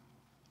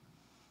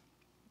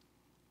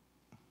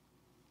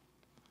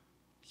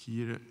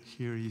 Here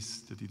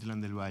is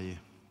Teotitlán del Valle.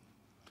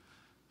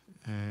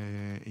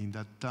 In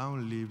that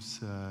town lives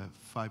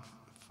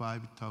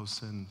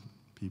 5,000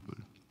 people.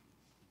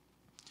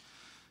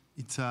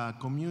 It's a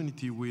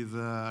community with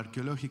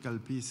archaeological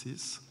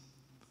pieces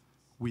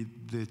with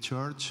the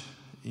church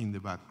in the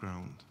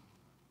background.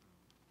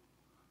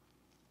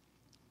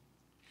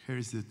 Here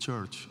is the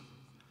church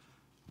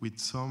with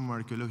some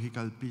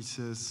archaeological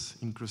pieces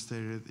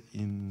incrusted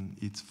in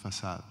its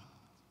facade.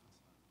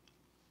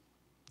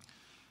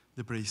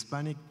 The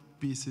pre-Hispanic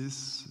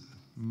pieces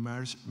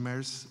merged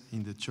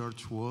in the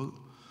church wall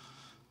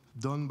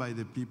done by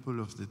the people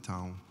of the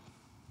town.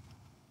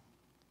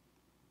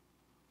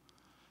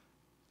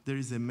 There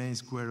is the main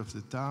square of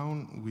the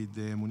town with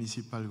the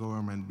municipal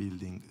government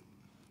building.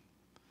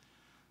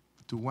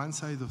 To one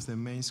side of the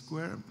main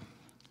square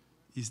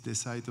is the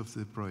site of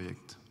the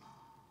project.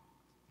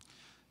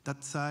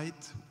 That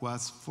site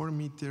was 4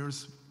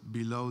 meters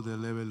below the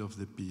level of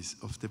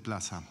the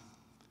plaza,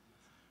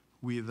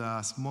 with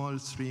a small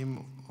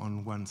stream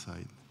on one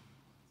side.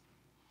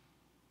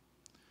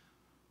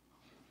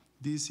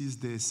 This is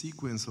the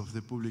sequence of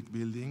the public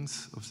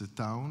buildings of the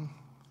town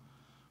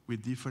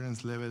with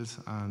different levels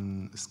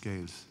and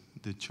scales.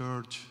 The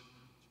church,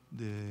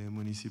 the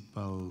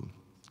municipal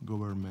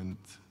government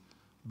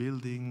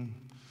building,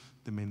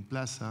 the main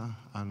plaza,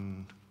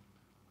 and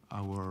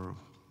our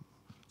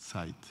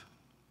site.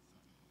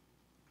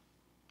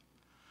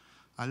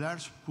 A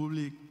large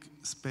public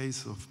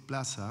space of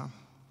plaza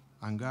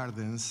and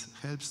gardens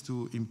helps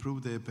to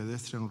improve the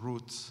pedestrian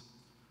routes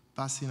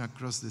passing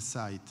across the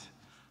site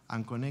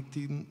and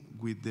connecting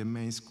with the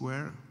main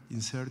square,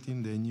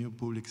 inserting the new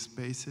public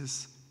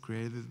spaces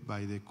created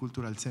by the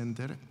cultural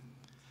center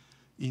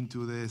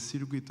into the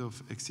circuit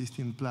of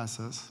existing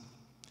plazas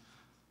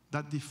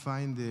that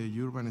define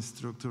the urban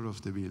structure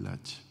of the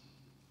village.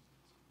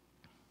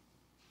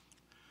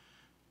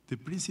 The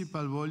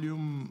principal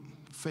volume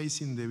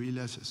facing the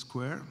village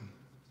square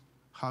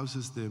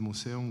houses the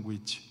museum,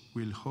 which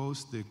will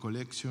host the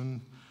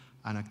collection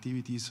and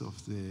activities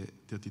of the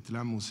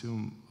Teotitlán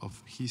Museum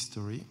of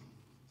History.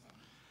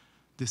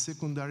 The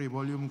secondary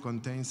volume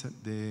contains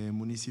the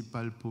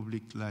municipal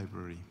public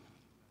library.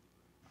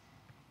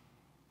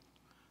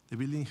 The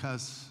building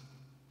has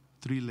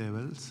 3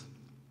 levels.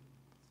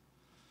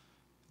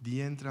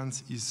 The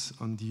entrance is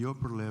on the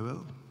upper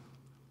level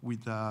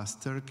with a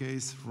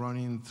staircase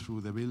running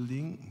through the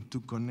building to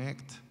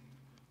connect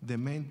the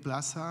main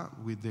plaza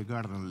with the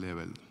garden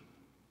level.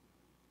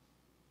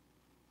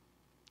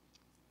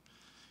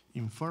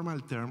 In formal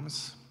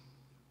terms,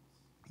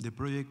 the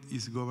project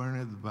is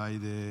governed by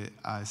the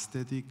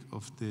aesthetic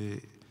of the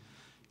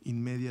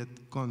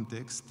immediate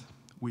context,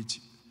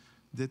 which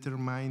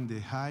determine the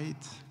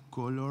height,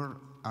 color,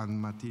 and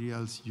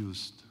materials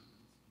used.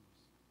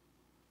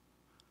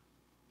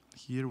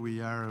 Here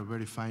we are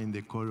verifying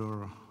the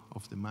color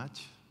of the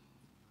match,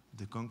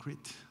 the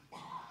concrete.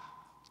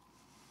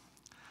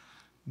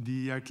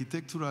 The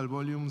architectural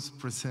volumes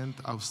present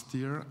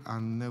austere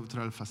and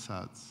neutral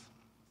facades.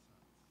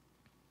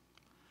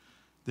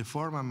 The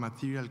form and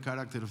material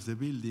character of the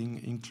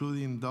building,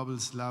 including double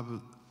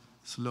slab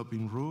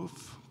sloping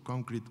roof,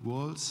 concrete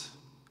walls,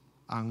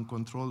 and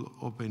controlled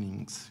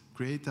openings,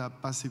 create a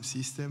passive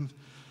system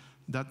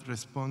that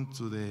responds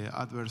to the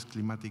adverse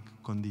climatic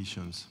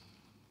conditions.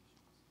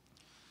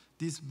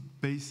 This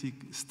basic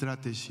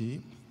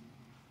strategy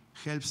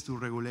helps to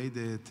regulate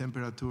the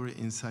temperature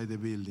inside the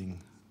building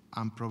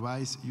and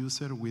provides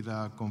users with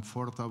a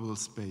comfortable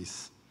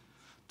space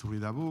to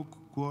read a book,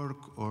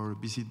 work, or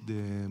visit the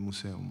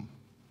museum.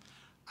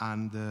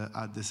 And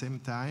at the same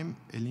time,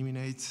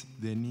 eliminates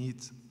the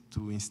need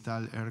to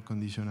install air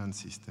conditioning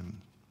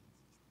system.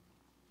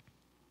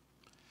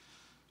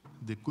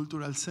 The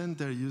Cultural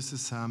Center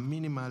uses a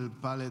minimal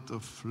palette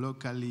of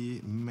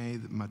locally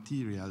made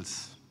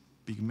materials,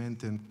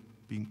 pigmented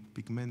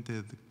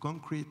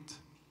concrete,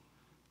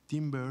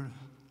 timber,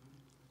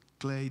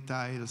 clay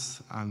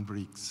tiles, and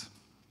bricks,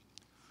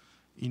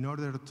 in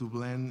order to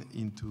blend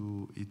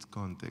into its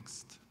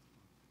context.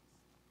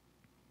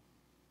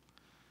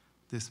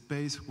 That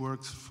space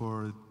works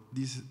for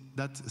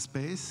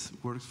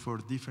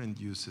different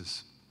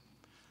uses: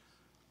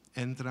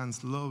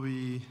 entrance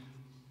lobby,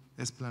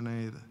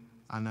 esplanade,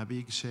 and a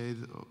big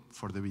shade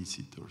for the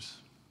visitors.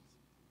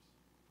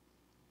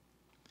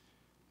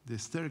 The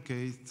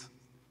staircase,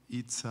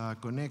 it's a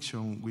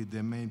connection with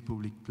the main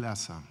public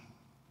plaza,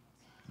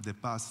 the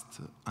past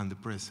and the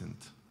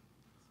present.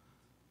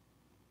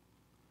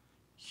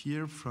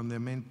 Here, from the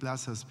main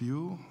plaza's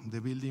view, the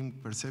building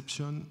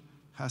perception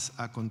has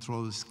a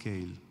controlled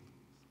scale.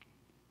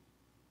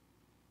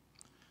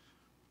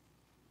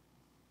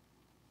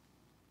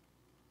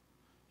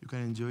 You can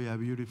enjoy a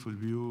beautiful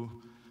view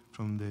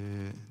from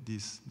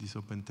this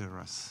open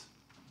terrace.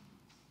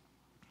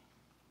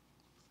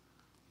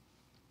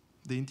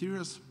 The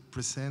interiors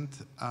present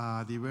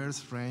a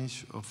diverse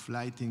range of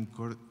lighting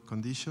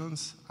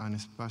conditions and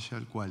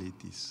spatial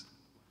qualities,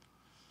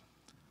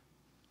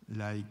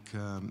 like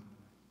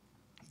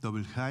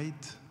double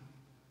height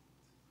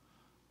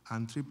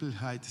and triple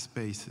height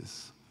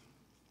spaces.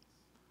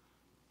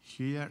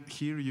 Here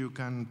you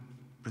can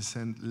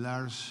present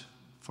large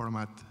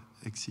format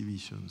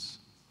exhibitions,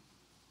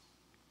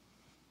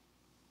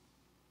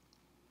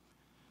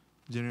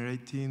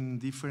 generating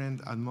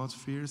different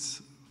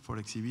atmospheres for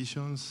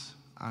exhibitions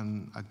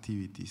and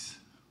activities.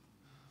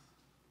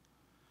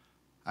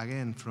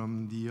 Again,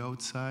 from the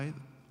outside,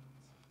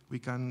 we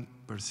can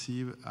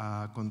perceive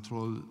a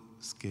controlled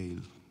scale.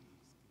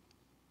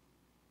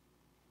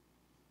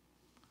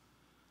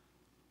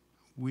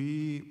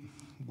 We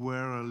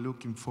were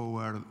looking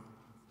forward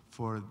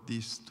for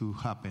this to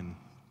happen,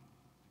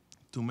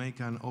 to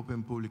make an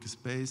open public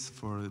space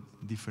for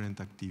different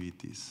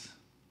activities.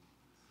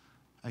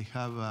 I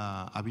have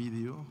a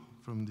video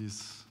from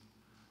this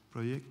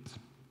project.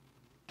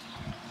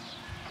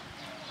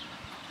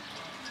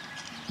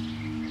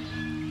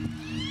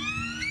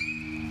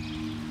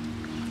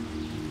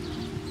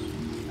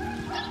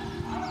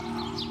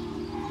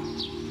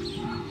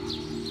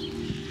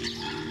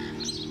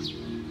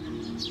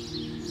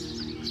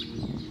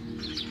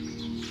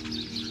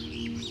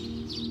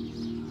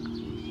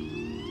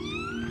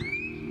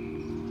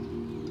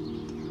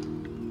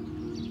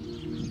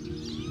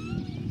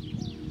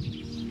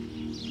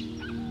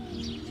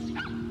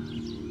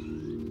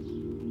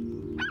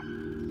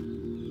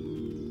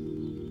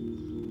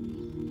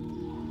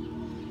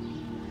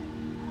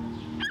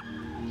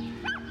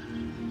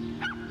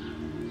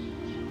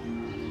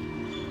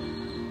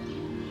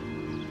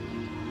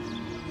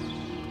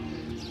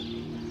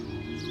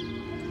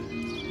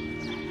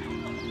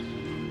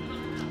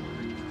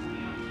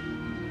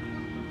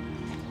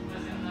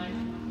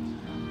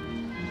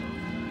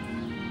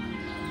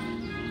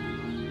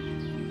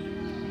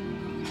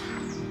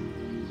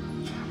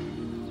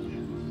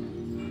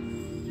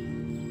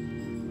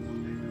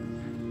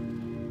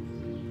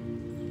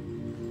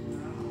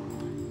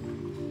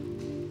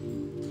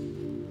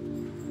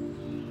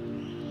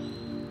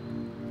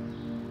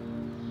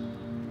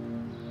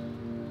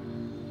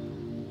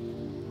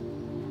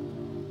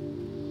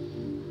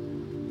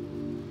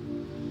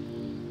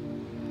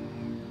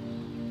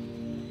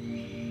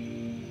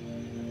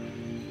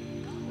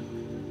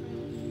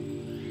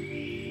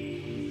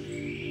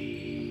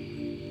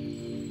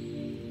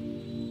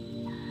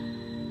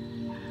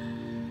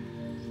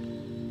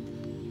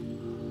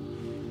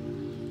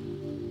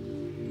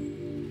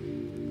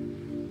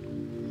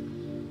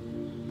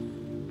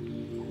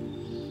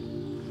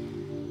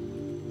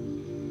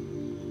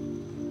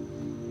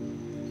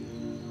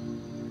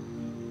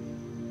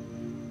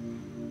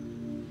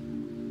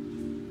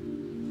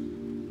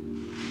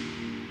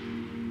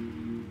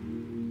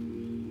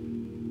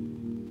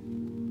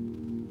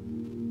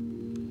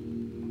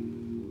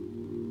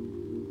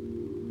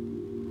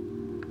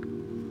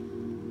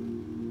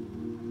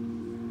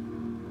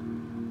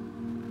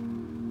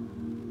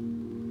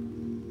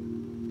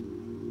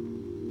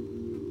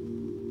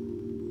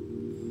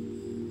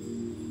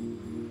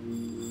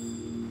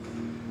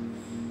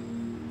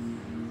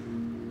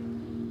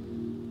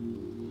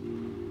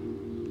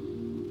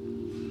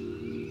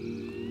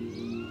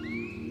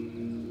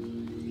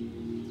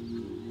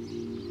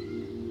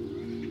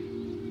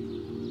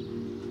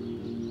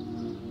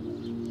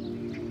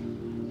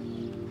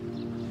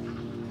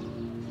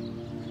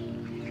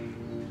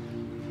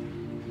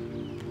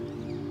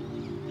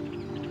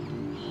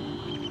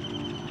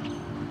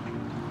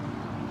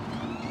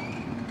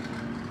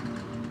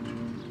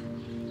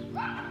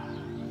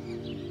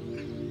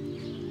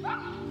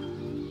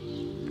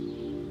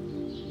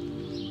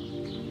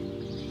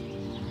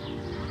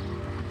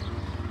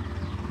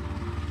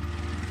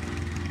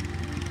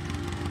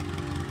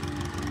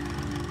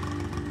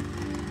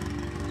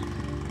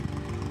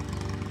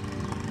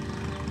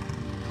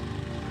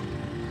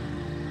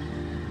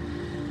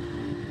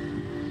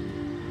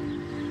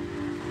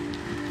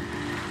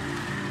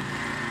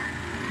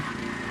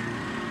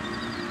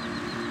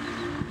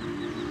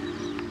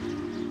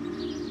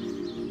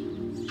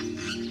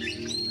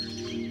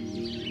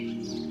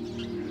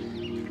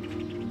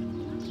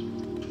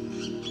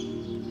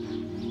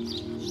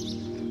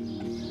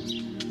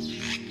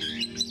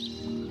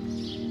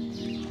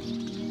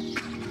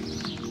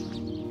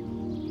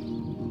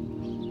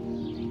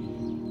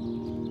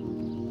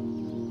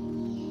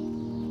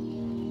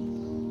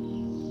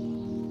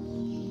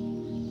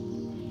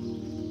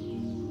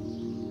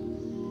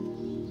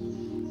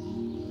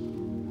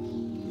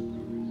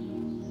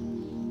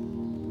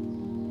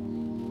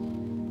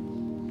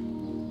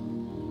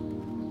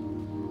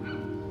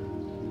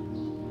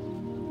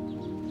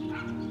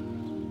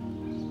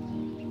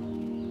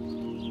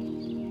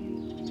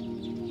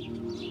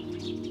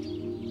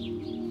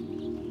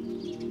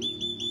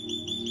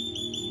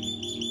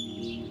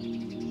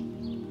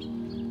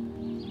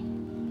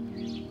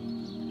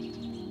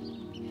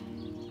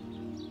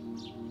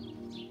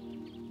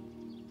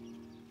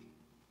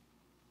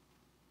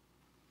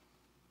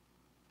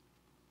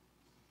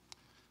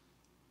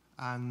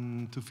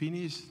 And to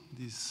finish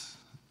this,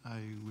 I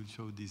will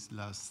show this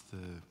last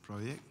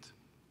project.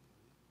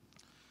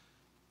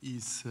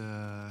 It's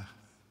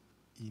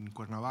in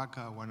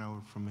Cuernavaca, 1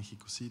 hour from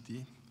Mexico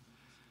City,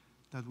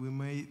 that we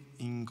made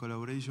in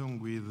collaboration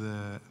with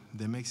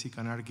the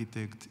Mexican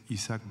architect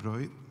Isaac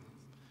Broid.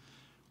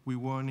 We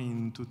won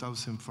in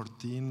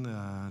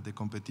 2014 the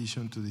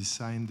competition to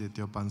design the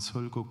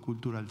Teopanzolco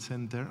Cultural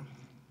Center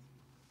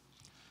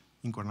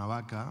in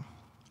Cuernavaca.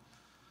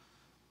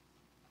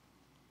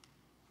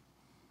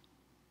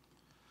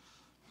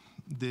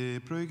 The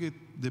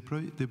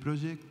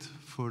project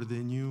for the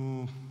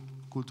new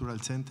cultural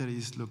center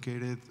is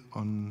located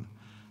on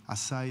a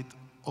site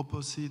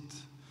opposite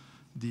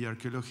the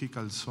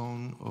archaeological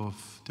zone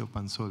of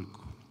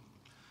Teopanzolco,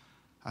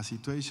 a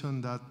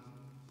situation that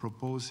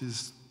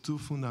proposes two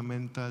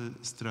fundamental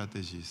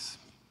strategies: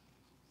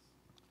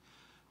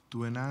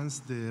 to enhance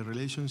the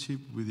relationship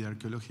with the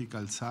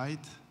archaeological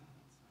site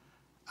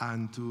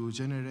and to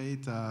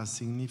generate a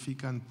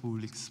significant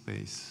public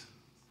space.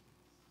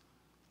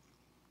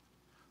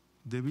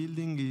 The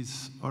building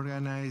is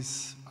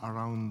organized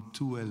around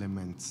two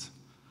elements: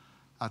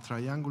 a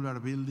triangular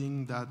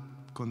building that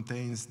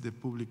contains the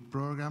public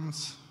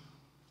programs,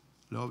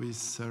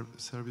 lobbies,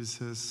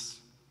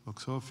 services,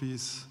 box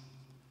office,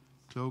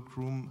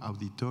 cloakroom,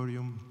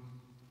 auditorium,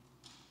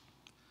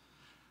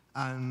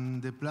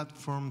 and the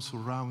platform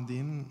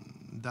surrounding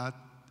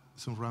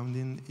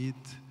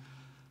it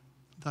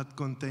that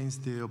contains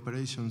the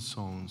operation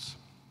zones: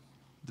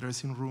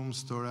 dressing rooms,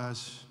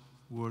 storage,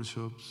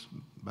 workshops,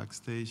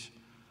 backstage,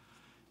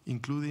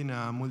 including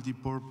a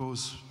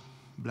multi-purpose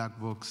black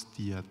box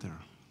theater.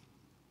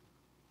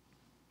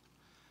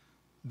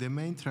 The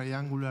main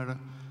triangular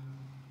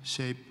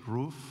shaped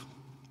roof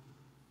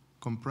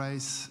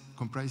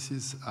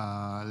comprises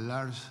a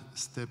large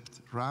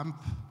stepped ramp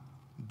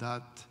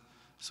that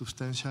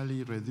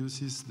substantially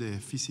reduces the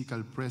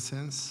physical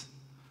presence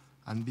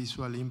and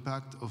visual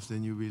impact of the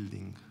new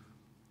building,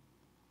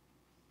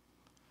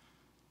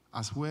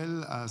 as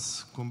well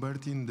as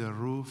converting the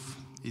roof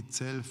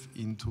itself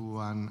into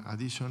an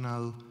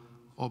additional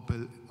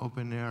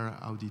open-air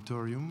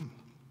auditorium,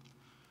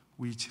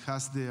 which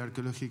has the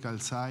archaeological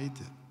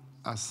site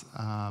as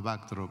a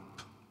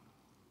backdrop.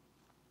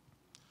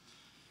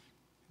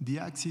 The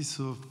axis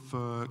of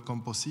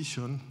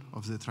composition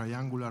of the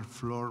triangular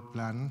floor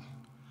plan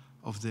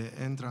of the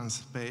entrance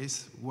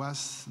space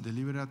was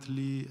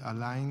deliberately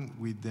aligned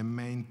with the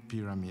main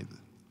pyramid.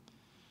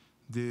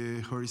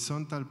 The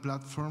horizontal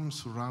platform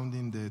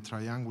surrounding the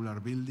triangular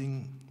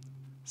building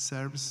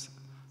serves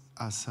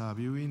as a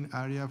viewing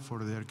area for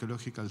the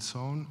archaeological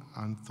zone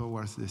and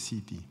towards the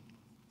city.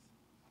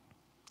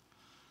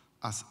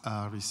 As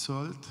a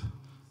result,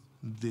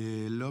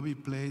 the lobby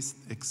placed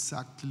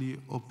exactly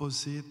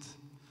opposite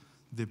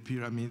the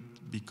pyramid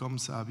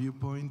becomes a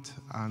viewpoint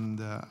and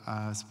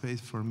a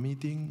space for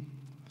meeting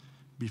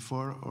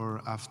before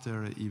or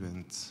after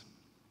events.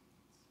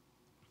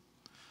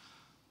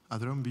 A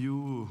drone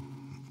view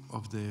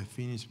of the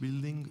finished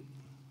building.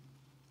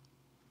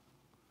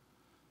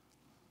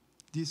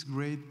 This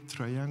great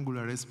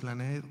triangular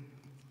esplanade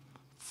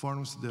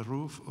forms the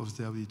roof of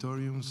the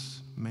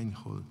auditorium's main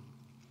hall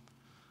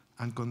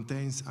and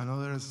contains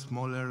another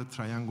smaller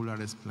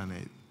triangular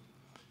esplanade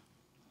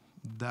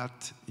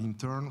that in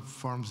turn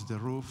forms the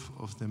roof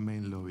of the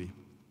main lobby.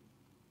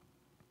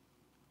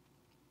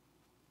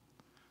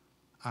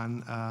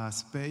 And a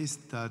space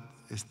that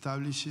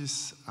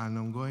establishes an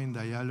ongoing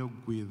dialogue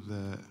with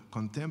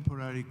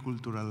contemporary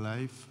cultural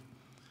life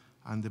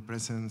and the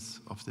presence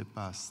of the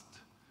past,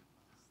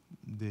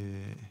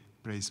 the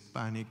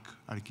pre-Hispanic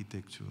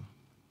architecture.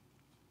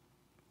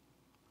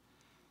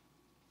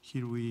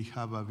 Here we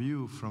have a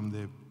view from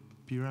the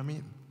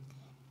pyramid.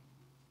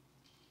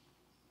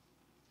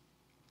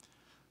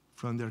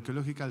 From the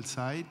archaeological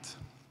site,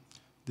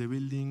 the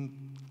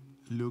building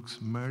looks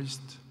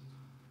merged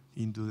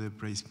into the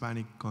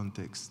pre-Hispanic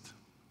context.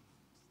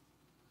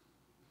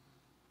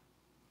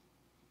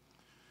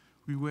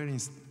 We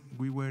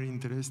were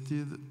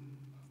interested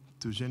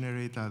to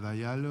generate a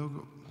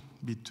dialogue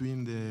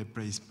between the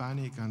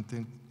pre-Hispanic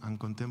and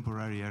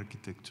contemporary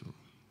architecture.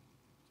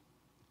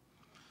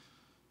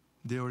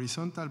 The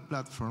horizontal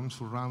platform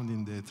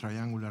surrounding the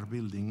triangular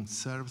building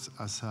serves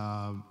as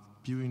a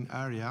viewing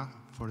area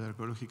for the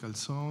archaeological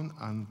zone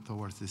and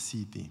towards the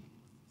city.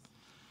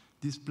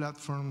 These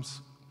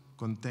platforms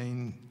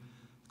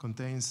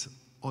contains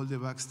all the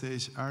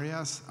backstage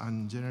areas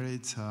and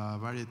generates a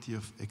variety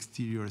of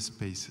exterior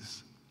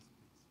spaces,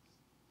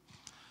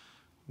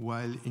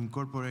 while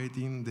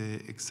incorporating the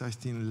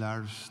existing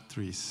large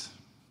trees.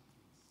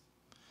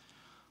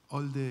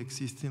 All the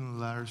existing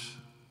large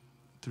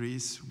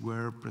trees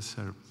were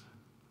preserved.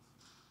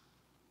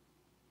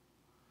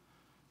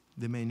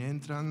 The main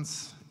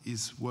entrance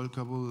is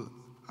walkable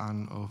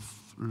and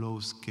of low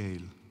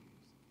scale.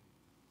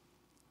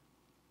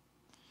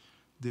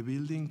 The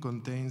building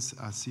contains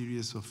a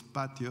series of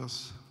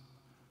patios,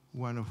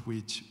 one of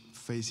which,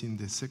 facing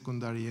the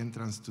secondary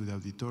entrance to the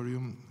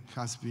auditorium,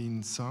 has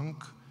been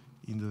sunk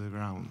into the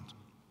ground.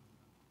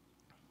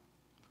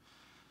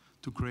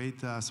 to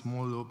create a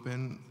small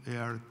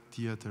open-air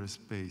theater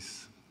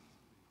space.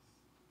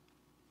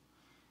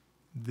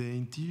 The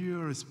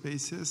interior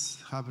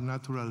spaces have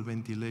natural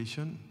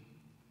ventilation.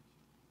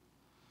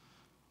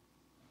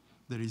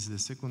 There is the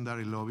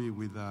secondary lobby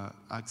with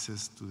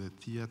access to the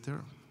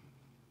theater.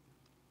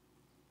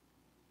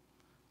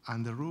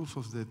 And the roof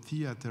of the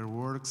theater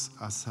works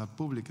as a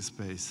public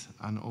space,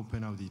 an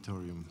open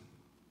auditorium.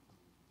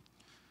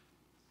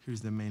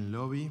 Here's the main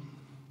lobby,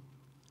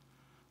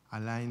 a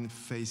line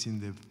facing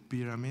the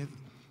pyramid.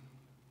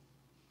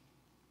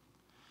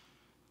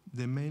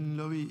 The main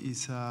lobby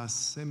is a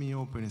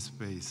semi-open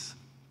space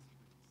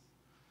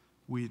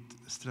with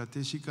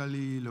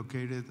strategically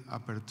located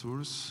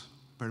apertures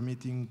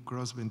permitting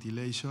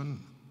cross-ventilation,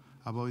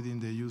 avoiding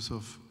the use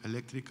of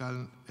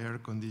electrical air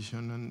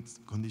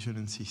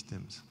conditioning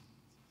systems.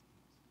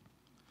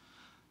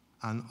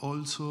 And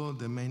also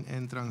the main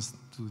entrance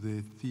to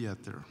the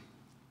theater.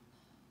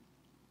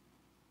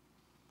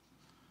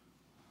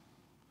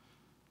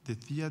 The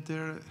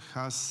theater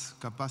has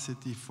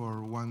capacity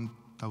for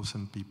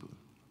 1,000 people.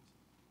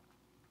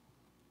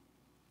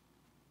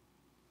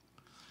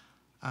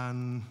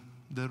 And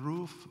the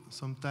roof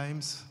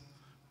sometimes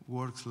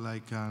works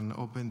like an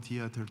open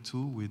theater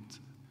too, with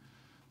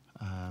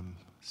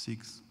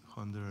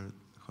 600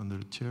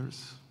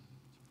 chairs,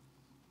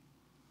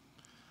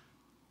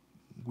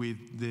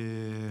 with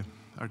the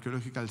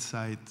archaeological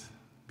site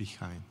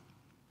behind.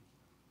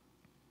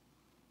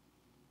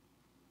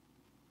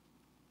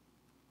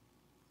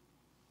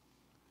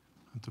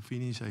 And to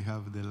finish, I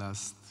have the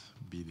last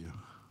video.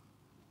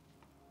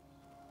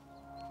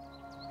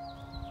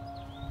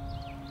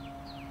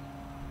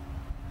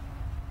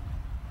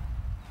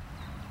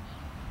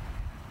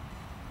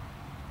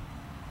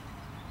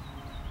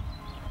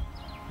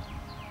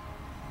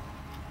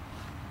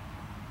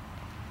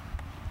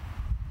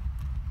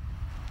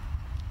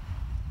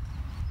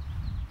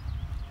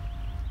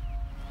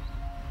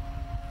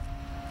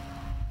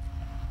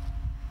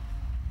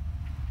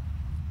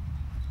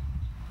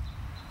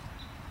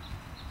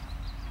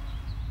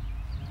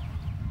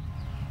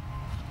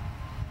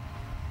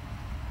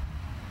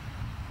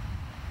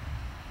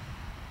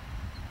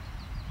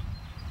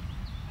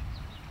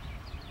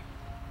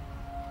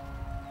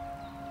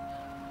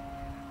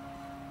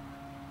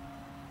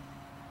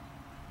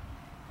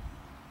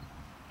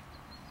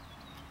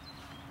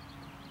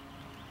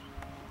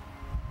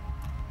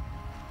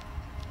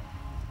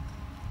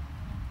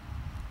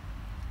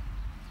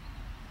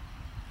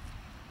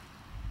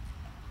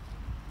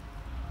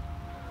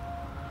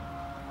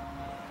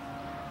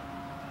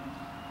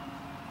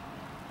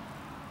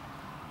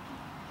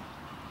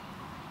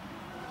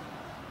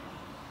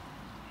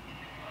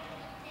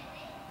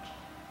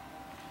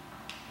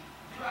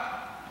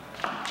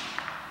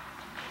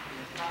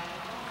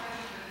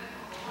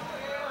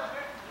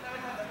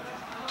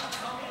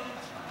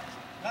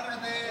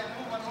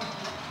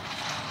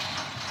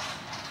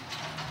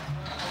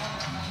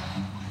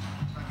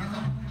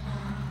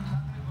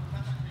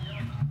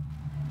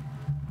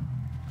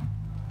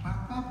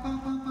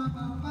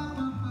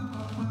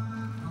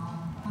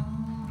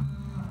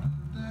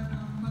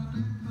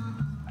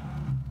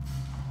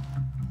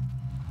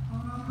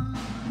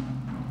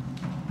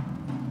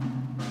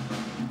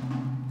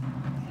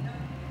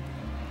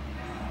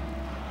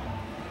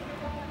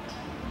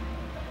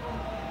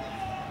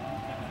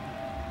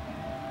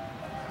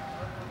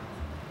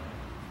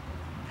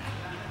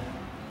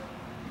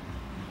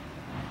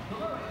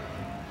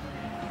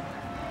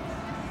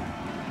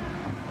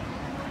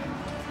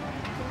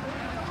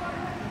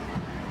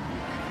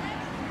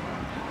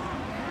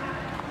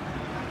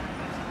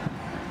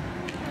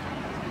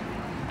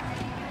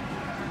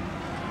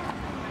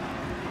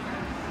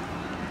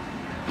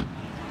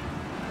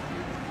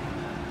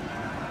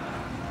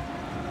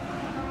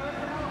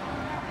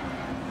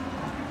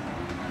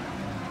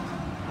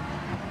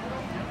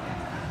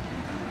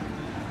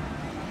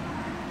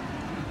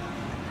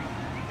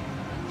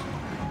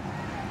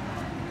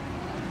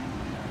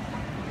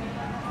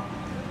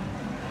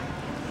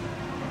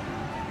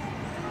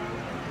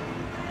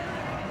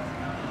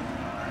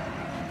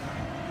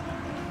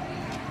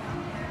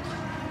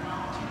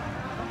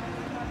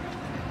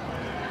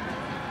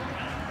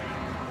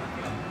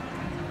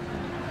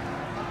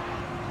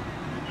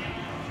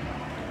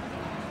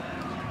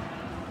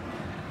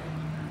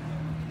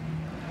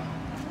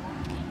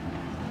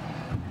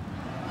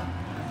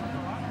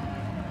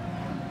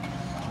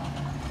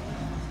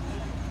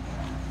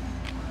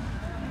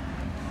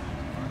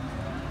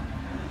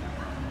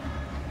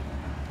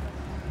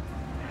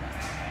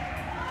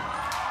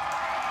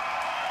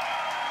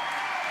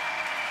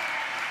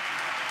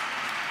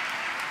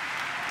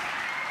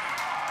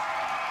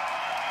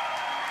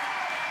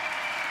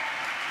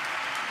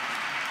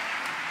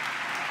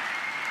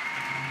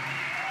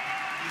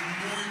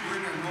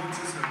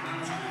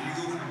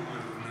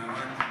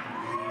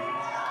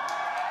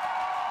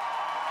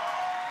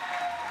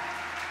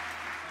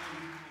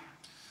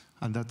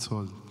 And that's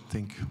all.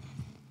 Thank you.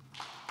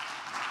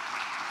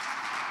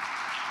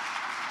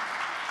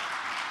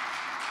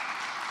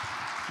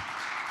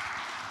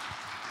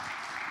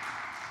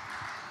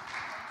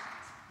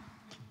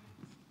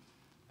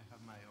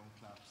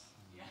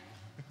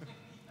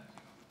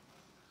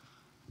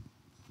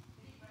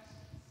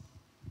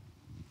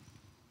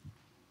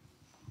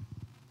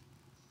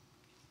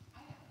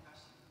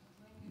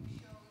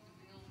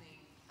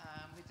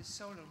 the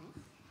solar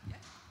roof. Yeah,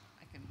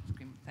 I can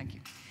scream. Thank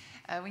you.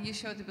 When you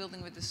showed the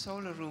building with the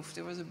solar roof,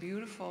 there was a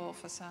beautiful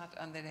facade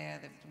under there,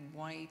 that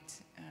white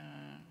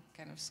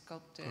kind of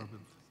sculpted.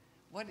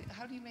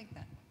 How do you make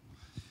that?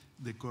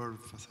 The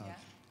curved facade. Yeah.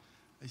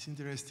 It's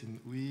interesting.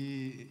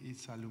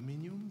 It's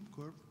aluminum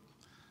curved,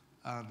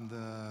 and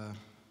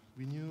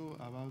we knew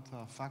about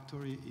a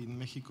factory in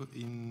Mexico,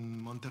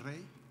 in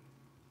Monterrey.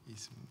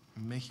 It's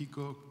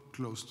Mexico,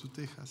 close to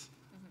Texas.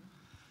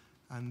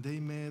 Mm-hmm. And they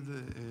made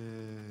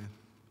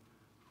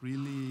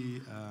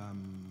really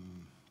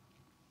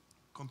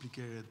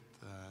complicated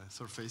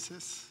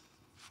surfaces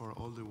for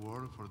all the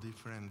world, for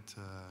different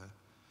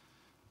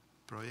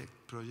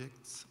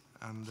projects.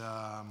 And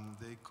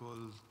they call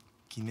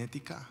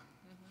Kinetica.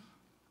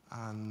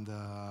 Mm-hmm. And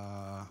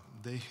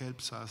they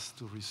helps us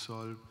to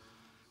resolve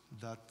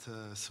that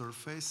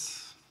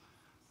surface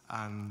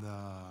and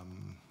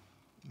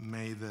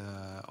made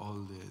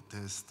all the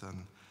tests.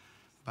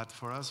 But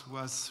for us it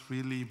was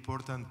really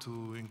important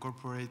to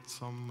incorporate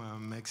some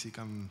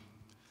Mexican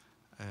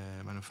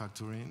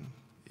manufacturing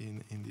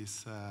in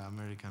this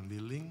American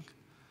building.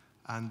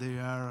 And they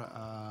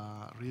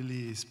are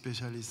really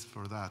specialists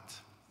for that.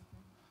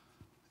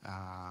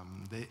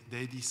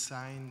 They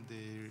design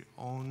their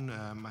own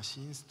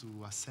machines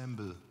to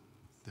assemble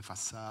the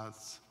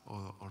facades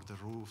or the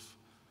roof,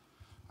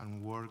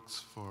 and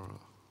works for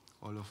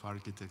all of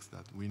architects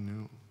that we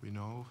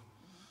know.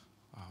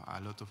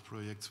 A lot of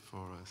projects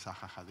for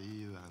Zaha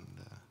Hadid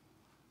and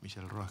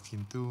Michelle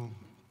Roskin too.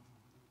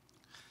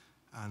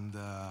 And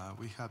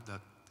we have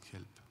that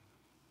help.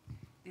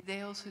 Did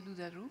they also do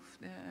that roof,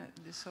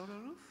 the solar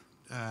roof?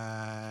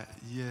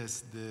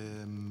 Yes,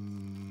 I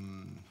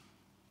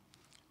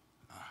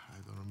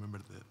don't remember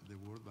the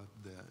word, but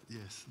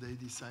yes, they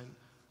designed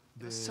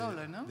the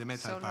solar, no? The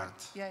metal solar.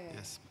 part. Yeah.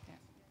 Yes. Yeah.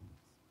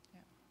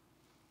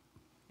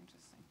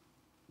 Interesting.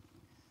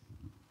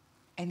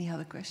 Any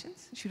other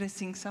questions? Should I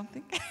sing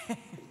something? I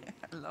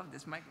love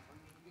this microphone.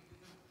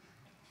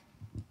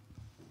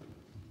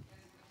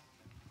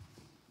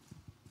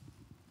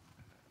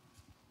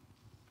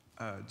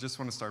 Just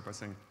want to start by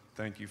saying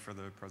thank you for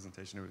the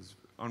presentation. It was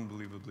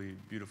unbelievably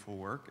beautiful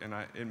work, and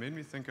it made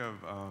me think of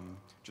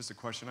just a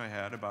question I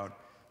had about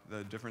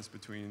the difference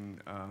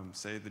between,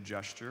 say, the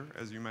gesture,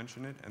 as you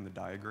mentioned it, and the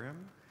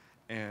diagram.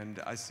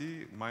 And I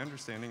see, my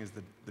understanding is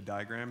that the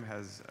diagram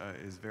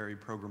is very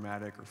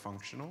programmatic or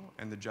functional,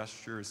 and the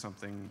gesture is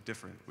something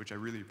different, which I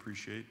really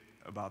appreciate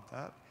about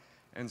that.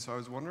 And so I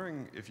was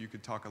wondering if you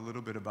could talk a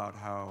little bit about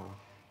how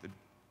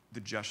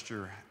the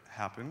gesture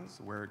happens,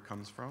 where it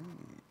comes from.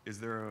 Is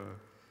there a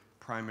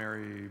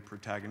primary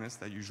protagonist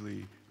that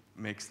usually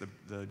makes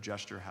the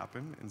gesture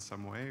happen in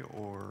some way,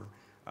 or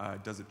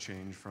does it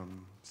change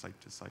from site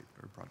to site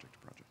or project to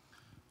project?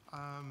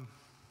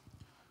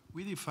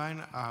 We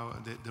define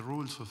the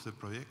rules of the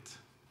project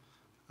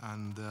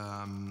and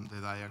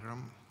the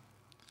diagram,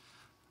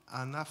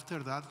 and after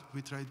that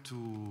we try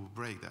to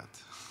break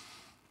that.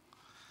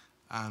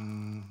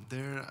 And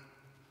there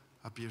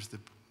appears the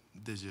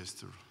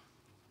gesture,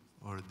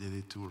 or the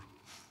detour,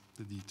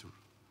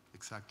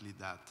 exactly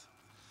that.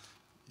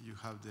 You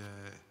have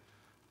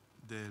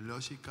the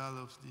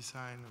logical of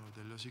design, or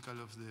the logical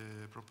of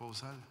the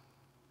proposal,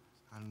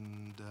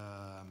 and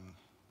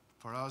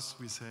for us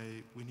we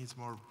say we need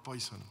more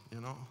poison,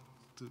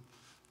 to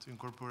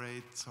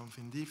incorporate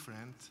something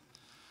different,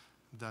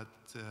 that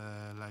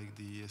like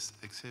the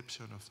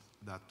exception of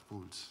that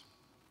rules.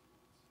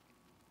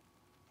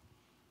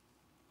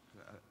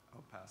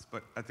 I'll pass,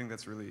 but I think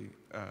that's really,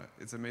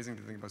 it's amazing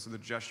to think about. So the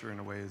gesture in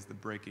a way is the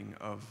breaking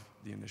of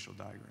the initial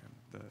diagram.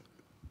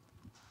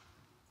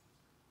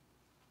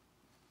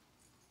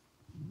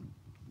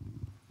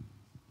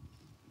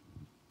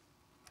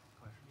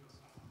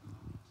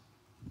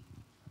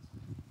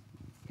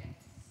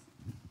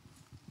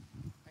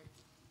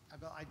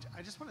 Abel,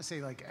 I just want to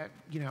say, like,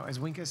 as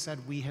Winka said,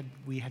 we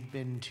had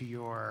been to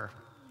your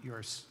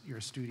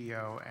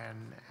studio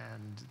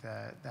and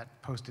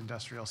that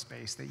post-industrial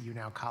space that you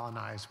now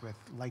colonize with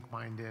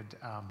like-minded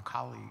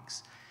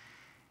colleagues,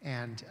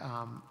 and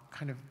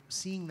kind of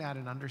seeing that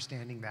and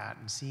understanding that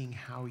and seeing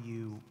how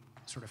you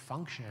sort of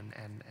function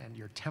and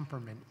your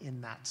temperament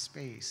in that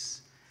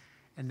space,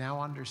 and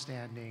now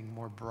understanding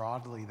more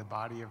broadly the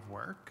body of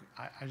work.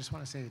 I just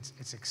want to say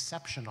it's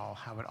exceptional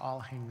how it all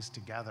hangs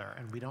together,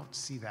 and we don't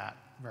see that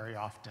very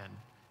often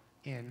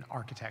in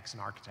architects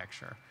and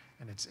architecture.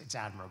 And it's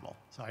admirable.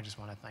 So I just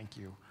want to thank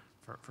you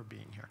for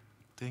being here.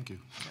 Thank you.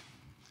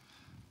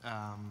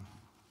 Yeah.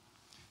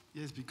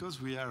 Yes,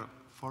 because we are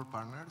 4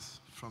 partners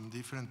from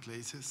different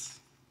places.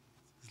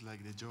 It's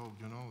like the joke,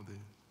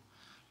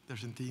 the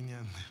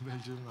Argentinian, the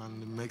Belgian,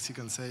 and the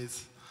Mexican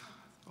says,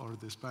 or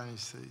the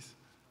Spanish says.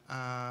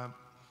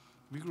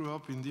 We grew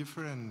up in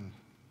different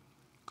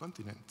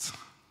continents.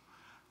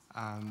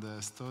 And I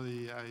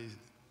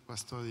was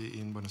studying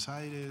in Buenos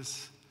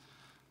Aires.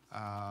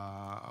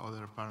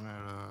 Other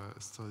partner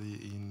study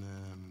in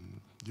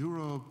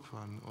Europe,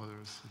 and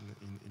others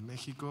in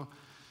Mexico.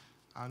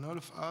 And all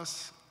of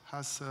us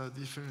has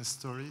different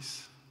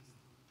stories.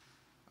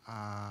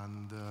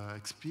 and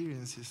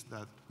experiences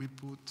that we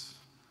put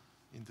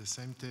in the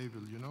same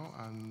table, you know,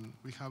 and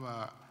we have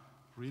a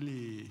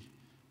really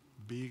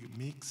big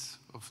mix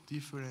of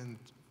different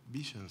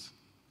visions.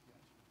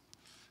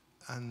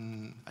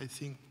 And I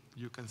think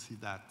you can see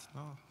that,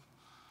 no?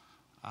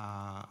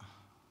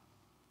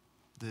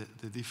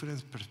 The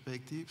different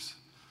perspectives,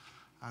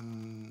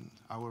 and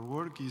our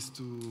work is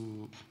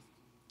to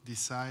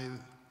decide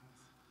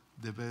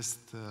the best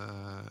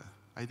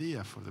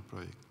idea for the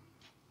project.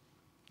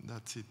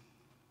 That's it.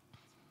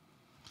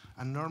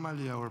 And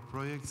normally our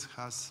projects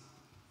has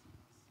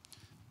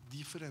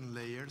different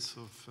layers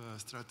of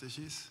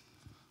strategies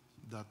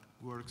that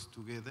works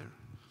together,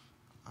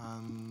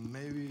 and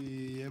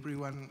maybe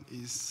everyone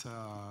is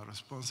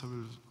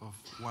responsible of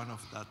one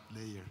of that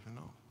layer, you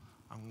know.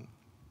 And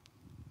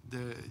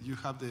you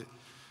have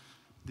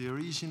the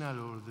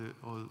original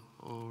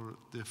or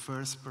the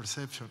first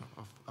perception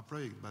of a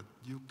project, but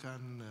you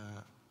can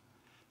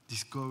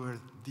discover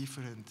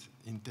different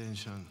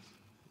intentions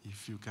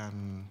if you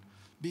can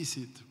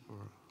visit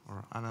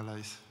or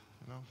analyze,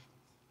 you know.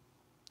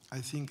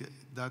 I think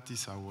that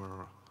is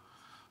our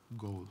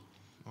goal,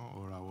 no?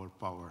 Or our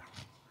power.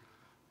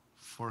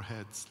 4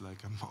 heads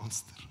like a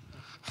monster.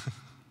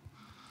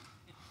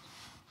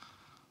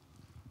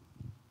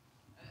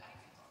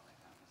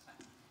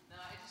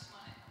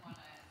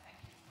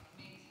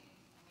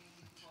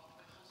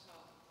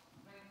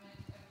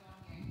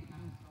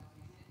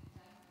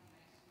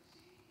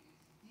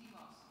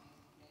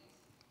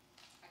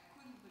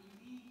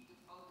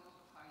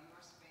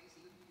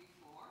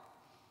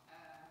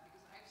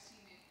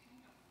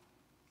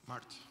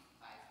 March.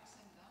 5%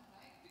 done,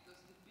 right? Because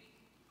the big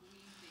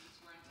green things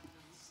weren't on the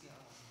roof yet.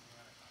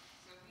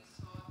 So we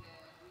saw the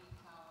green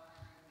tower,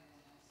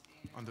 the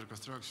stairs. Under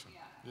construction.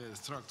 Yeah, the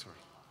structure.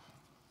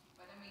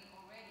 But I mean,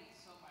 already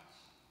so much,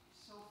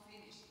 so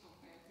finished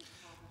compared to the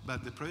photos.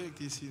 But the project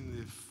is in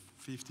the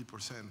 50%.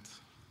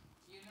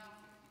 You know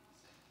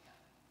 50%,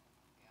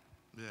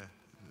 yeah. Yeah,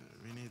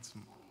 we need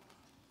some.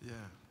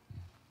 Yeah.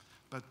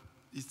 But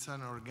it's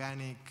an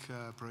organic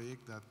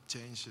project that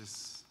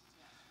changes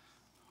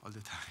all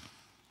the time.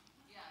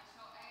 Yeah,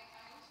 so I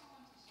also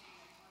want to say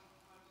that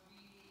what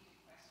really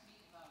impressed me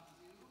about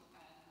you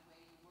and the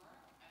way you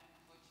work and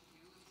what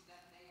you do is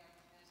that they are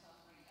themselves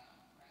very young,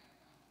 right?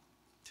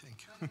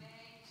 Thank you. But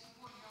they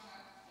support young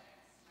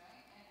architects,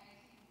 right? And I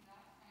think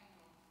that kind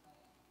of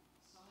like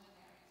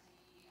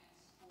solidarity and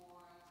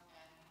support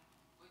and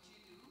what you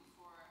do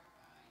for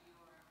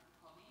your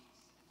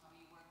colleagues and how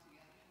you work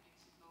together in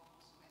Mexico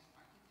also as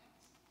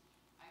architects,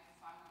 I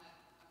find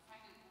it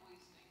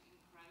always like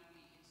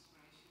incredibly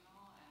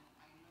inspirational, and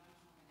I learn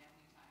from it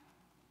every time.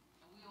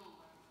 And we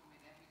all learn from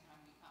it every time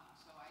we come.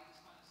 So I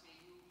just want to say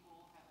you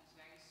all have this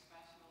very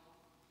special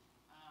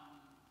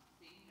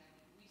thing that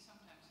we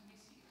sometimes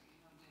miss here.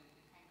 You know,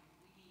 the kind of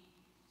really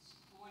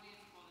supportive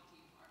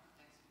quality of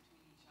architects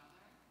between each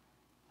other.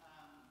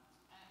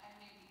 And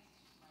maybe it's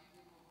just my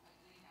little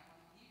thing. I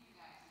want to give you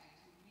guys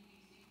like to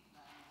really think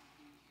about the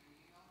future.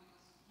 You know,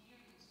 because here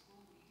in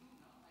school we do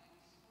know, like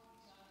we support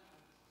each other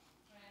with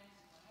friends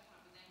and whatever,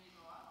 but then you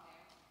go out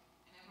there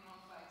and everyone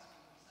fights for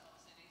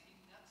themselves. And I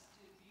think that's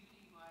the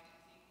beauty why I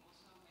think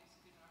also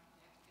Mexican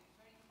architects get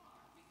very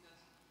far,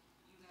 because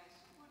you guys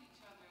support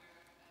each other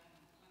and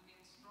you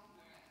get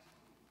stronger as a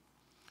group.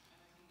 And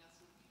I think that's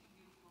a really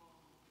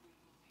beautiful,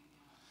 beautiful thing.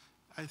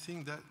 Yeah. I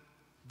think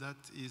that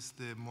is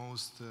the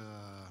most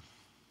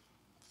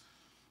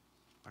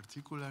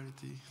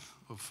particularity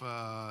of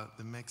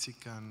the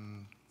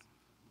Mexican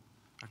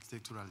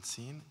architectural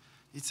scene.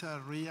 It's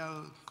a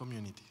real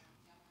community.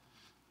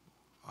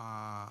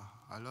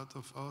 A lot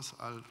of us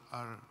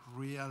are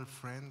real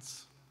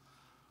friends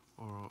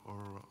or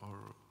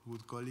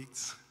good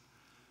colleagues,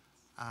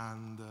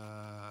 and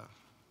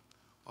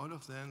all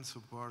of them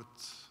support.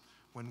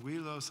 When we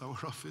lost our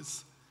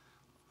office,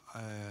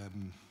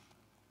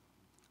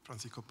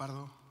 Francisco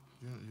Pardo,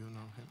 you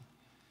know him,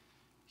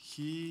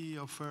 he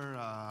offered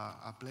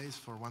a place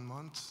for 1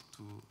 month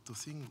to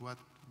think what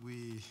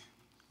we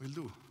will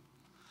do.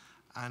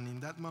 And in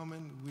that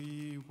moment,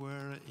 we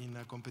were in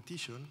a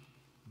competition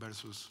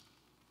versus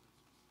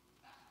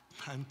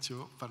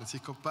Pancho,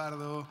 Francisco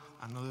Pardo,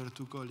 another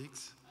 2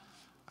 colleagues,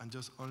 and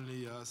just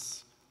only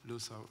us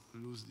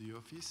lose the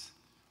office.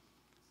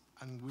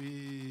 And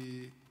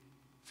we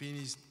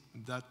finished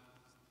that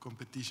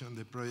competition,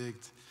 the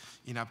project,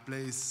 in a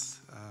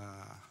place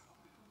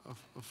of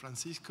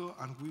Francisco,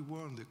 and we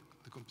won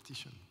the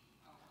competition.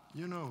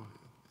 You know,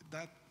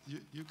 that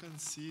you can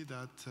see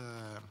that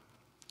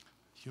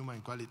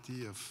human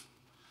quality of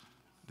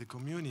the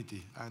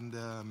community, and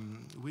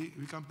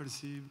we can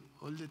perceive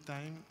all the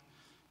time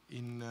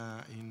in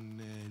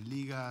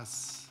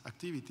Liga's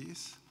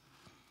activities.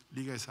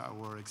 Liga is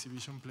our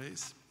exhibition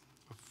place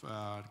of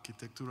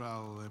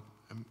architectural,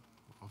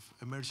 of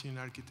emerging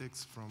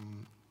architects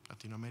from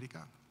Latin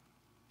America.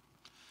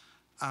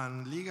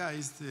 And Liga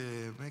is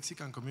the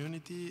Mexican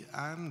community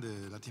and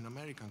the Latin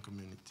American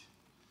community.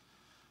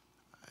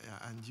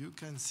 And you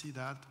can see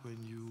that when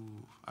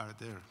you are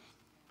there.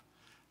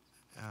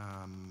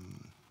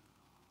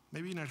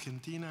 maybe in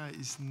Argentina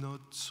it's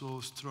not so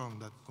strong,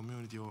 that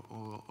community,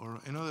 or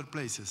in other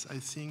places. I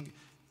think,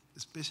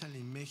 especially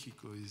in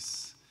Mexico,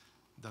 is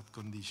that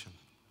condition.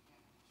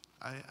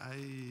 I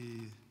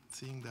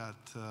think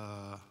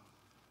that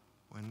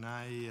when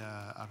I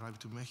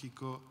arrived to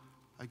Mexico,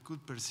 I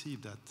could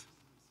perceive that.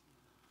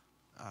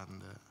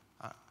 And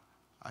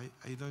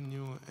I don't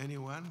knew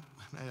anyone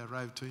when I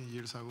arrived 20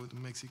 years ago to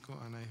Mexico,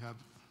 and I have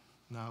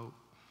now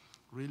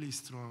really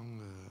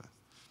strong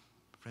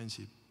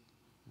friendship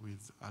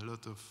with a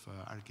lot of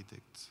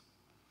architects.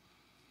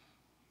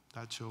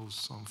 That shows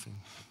something.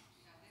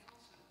 Yeah, they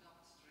also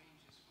adopt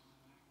strangers from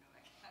America.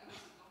 Like I was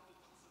adopted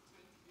also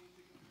 20 years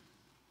ago.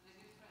 They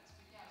did friends.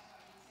 But yeah, so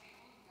I would say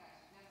all you guys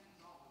are definitely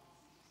go.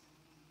 It's just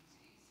an amazing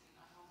place,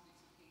 and I hope it's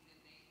okay that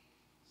they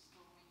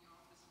storm in your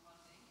office one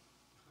day.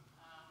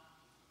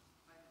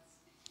 But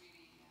it's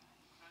really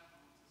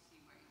incredible to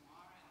see where you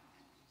are and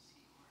to see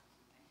your work.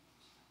 So thank you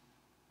for sharing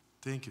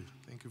that. Thank you.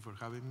 Thank you for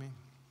having me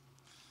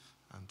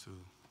and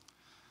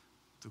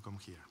to come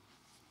here.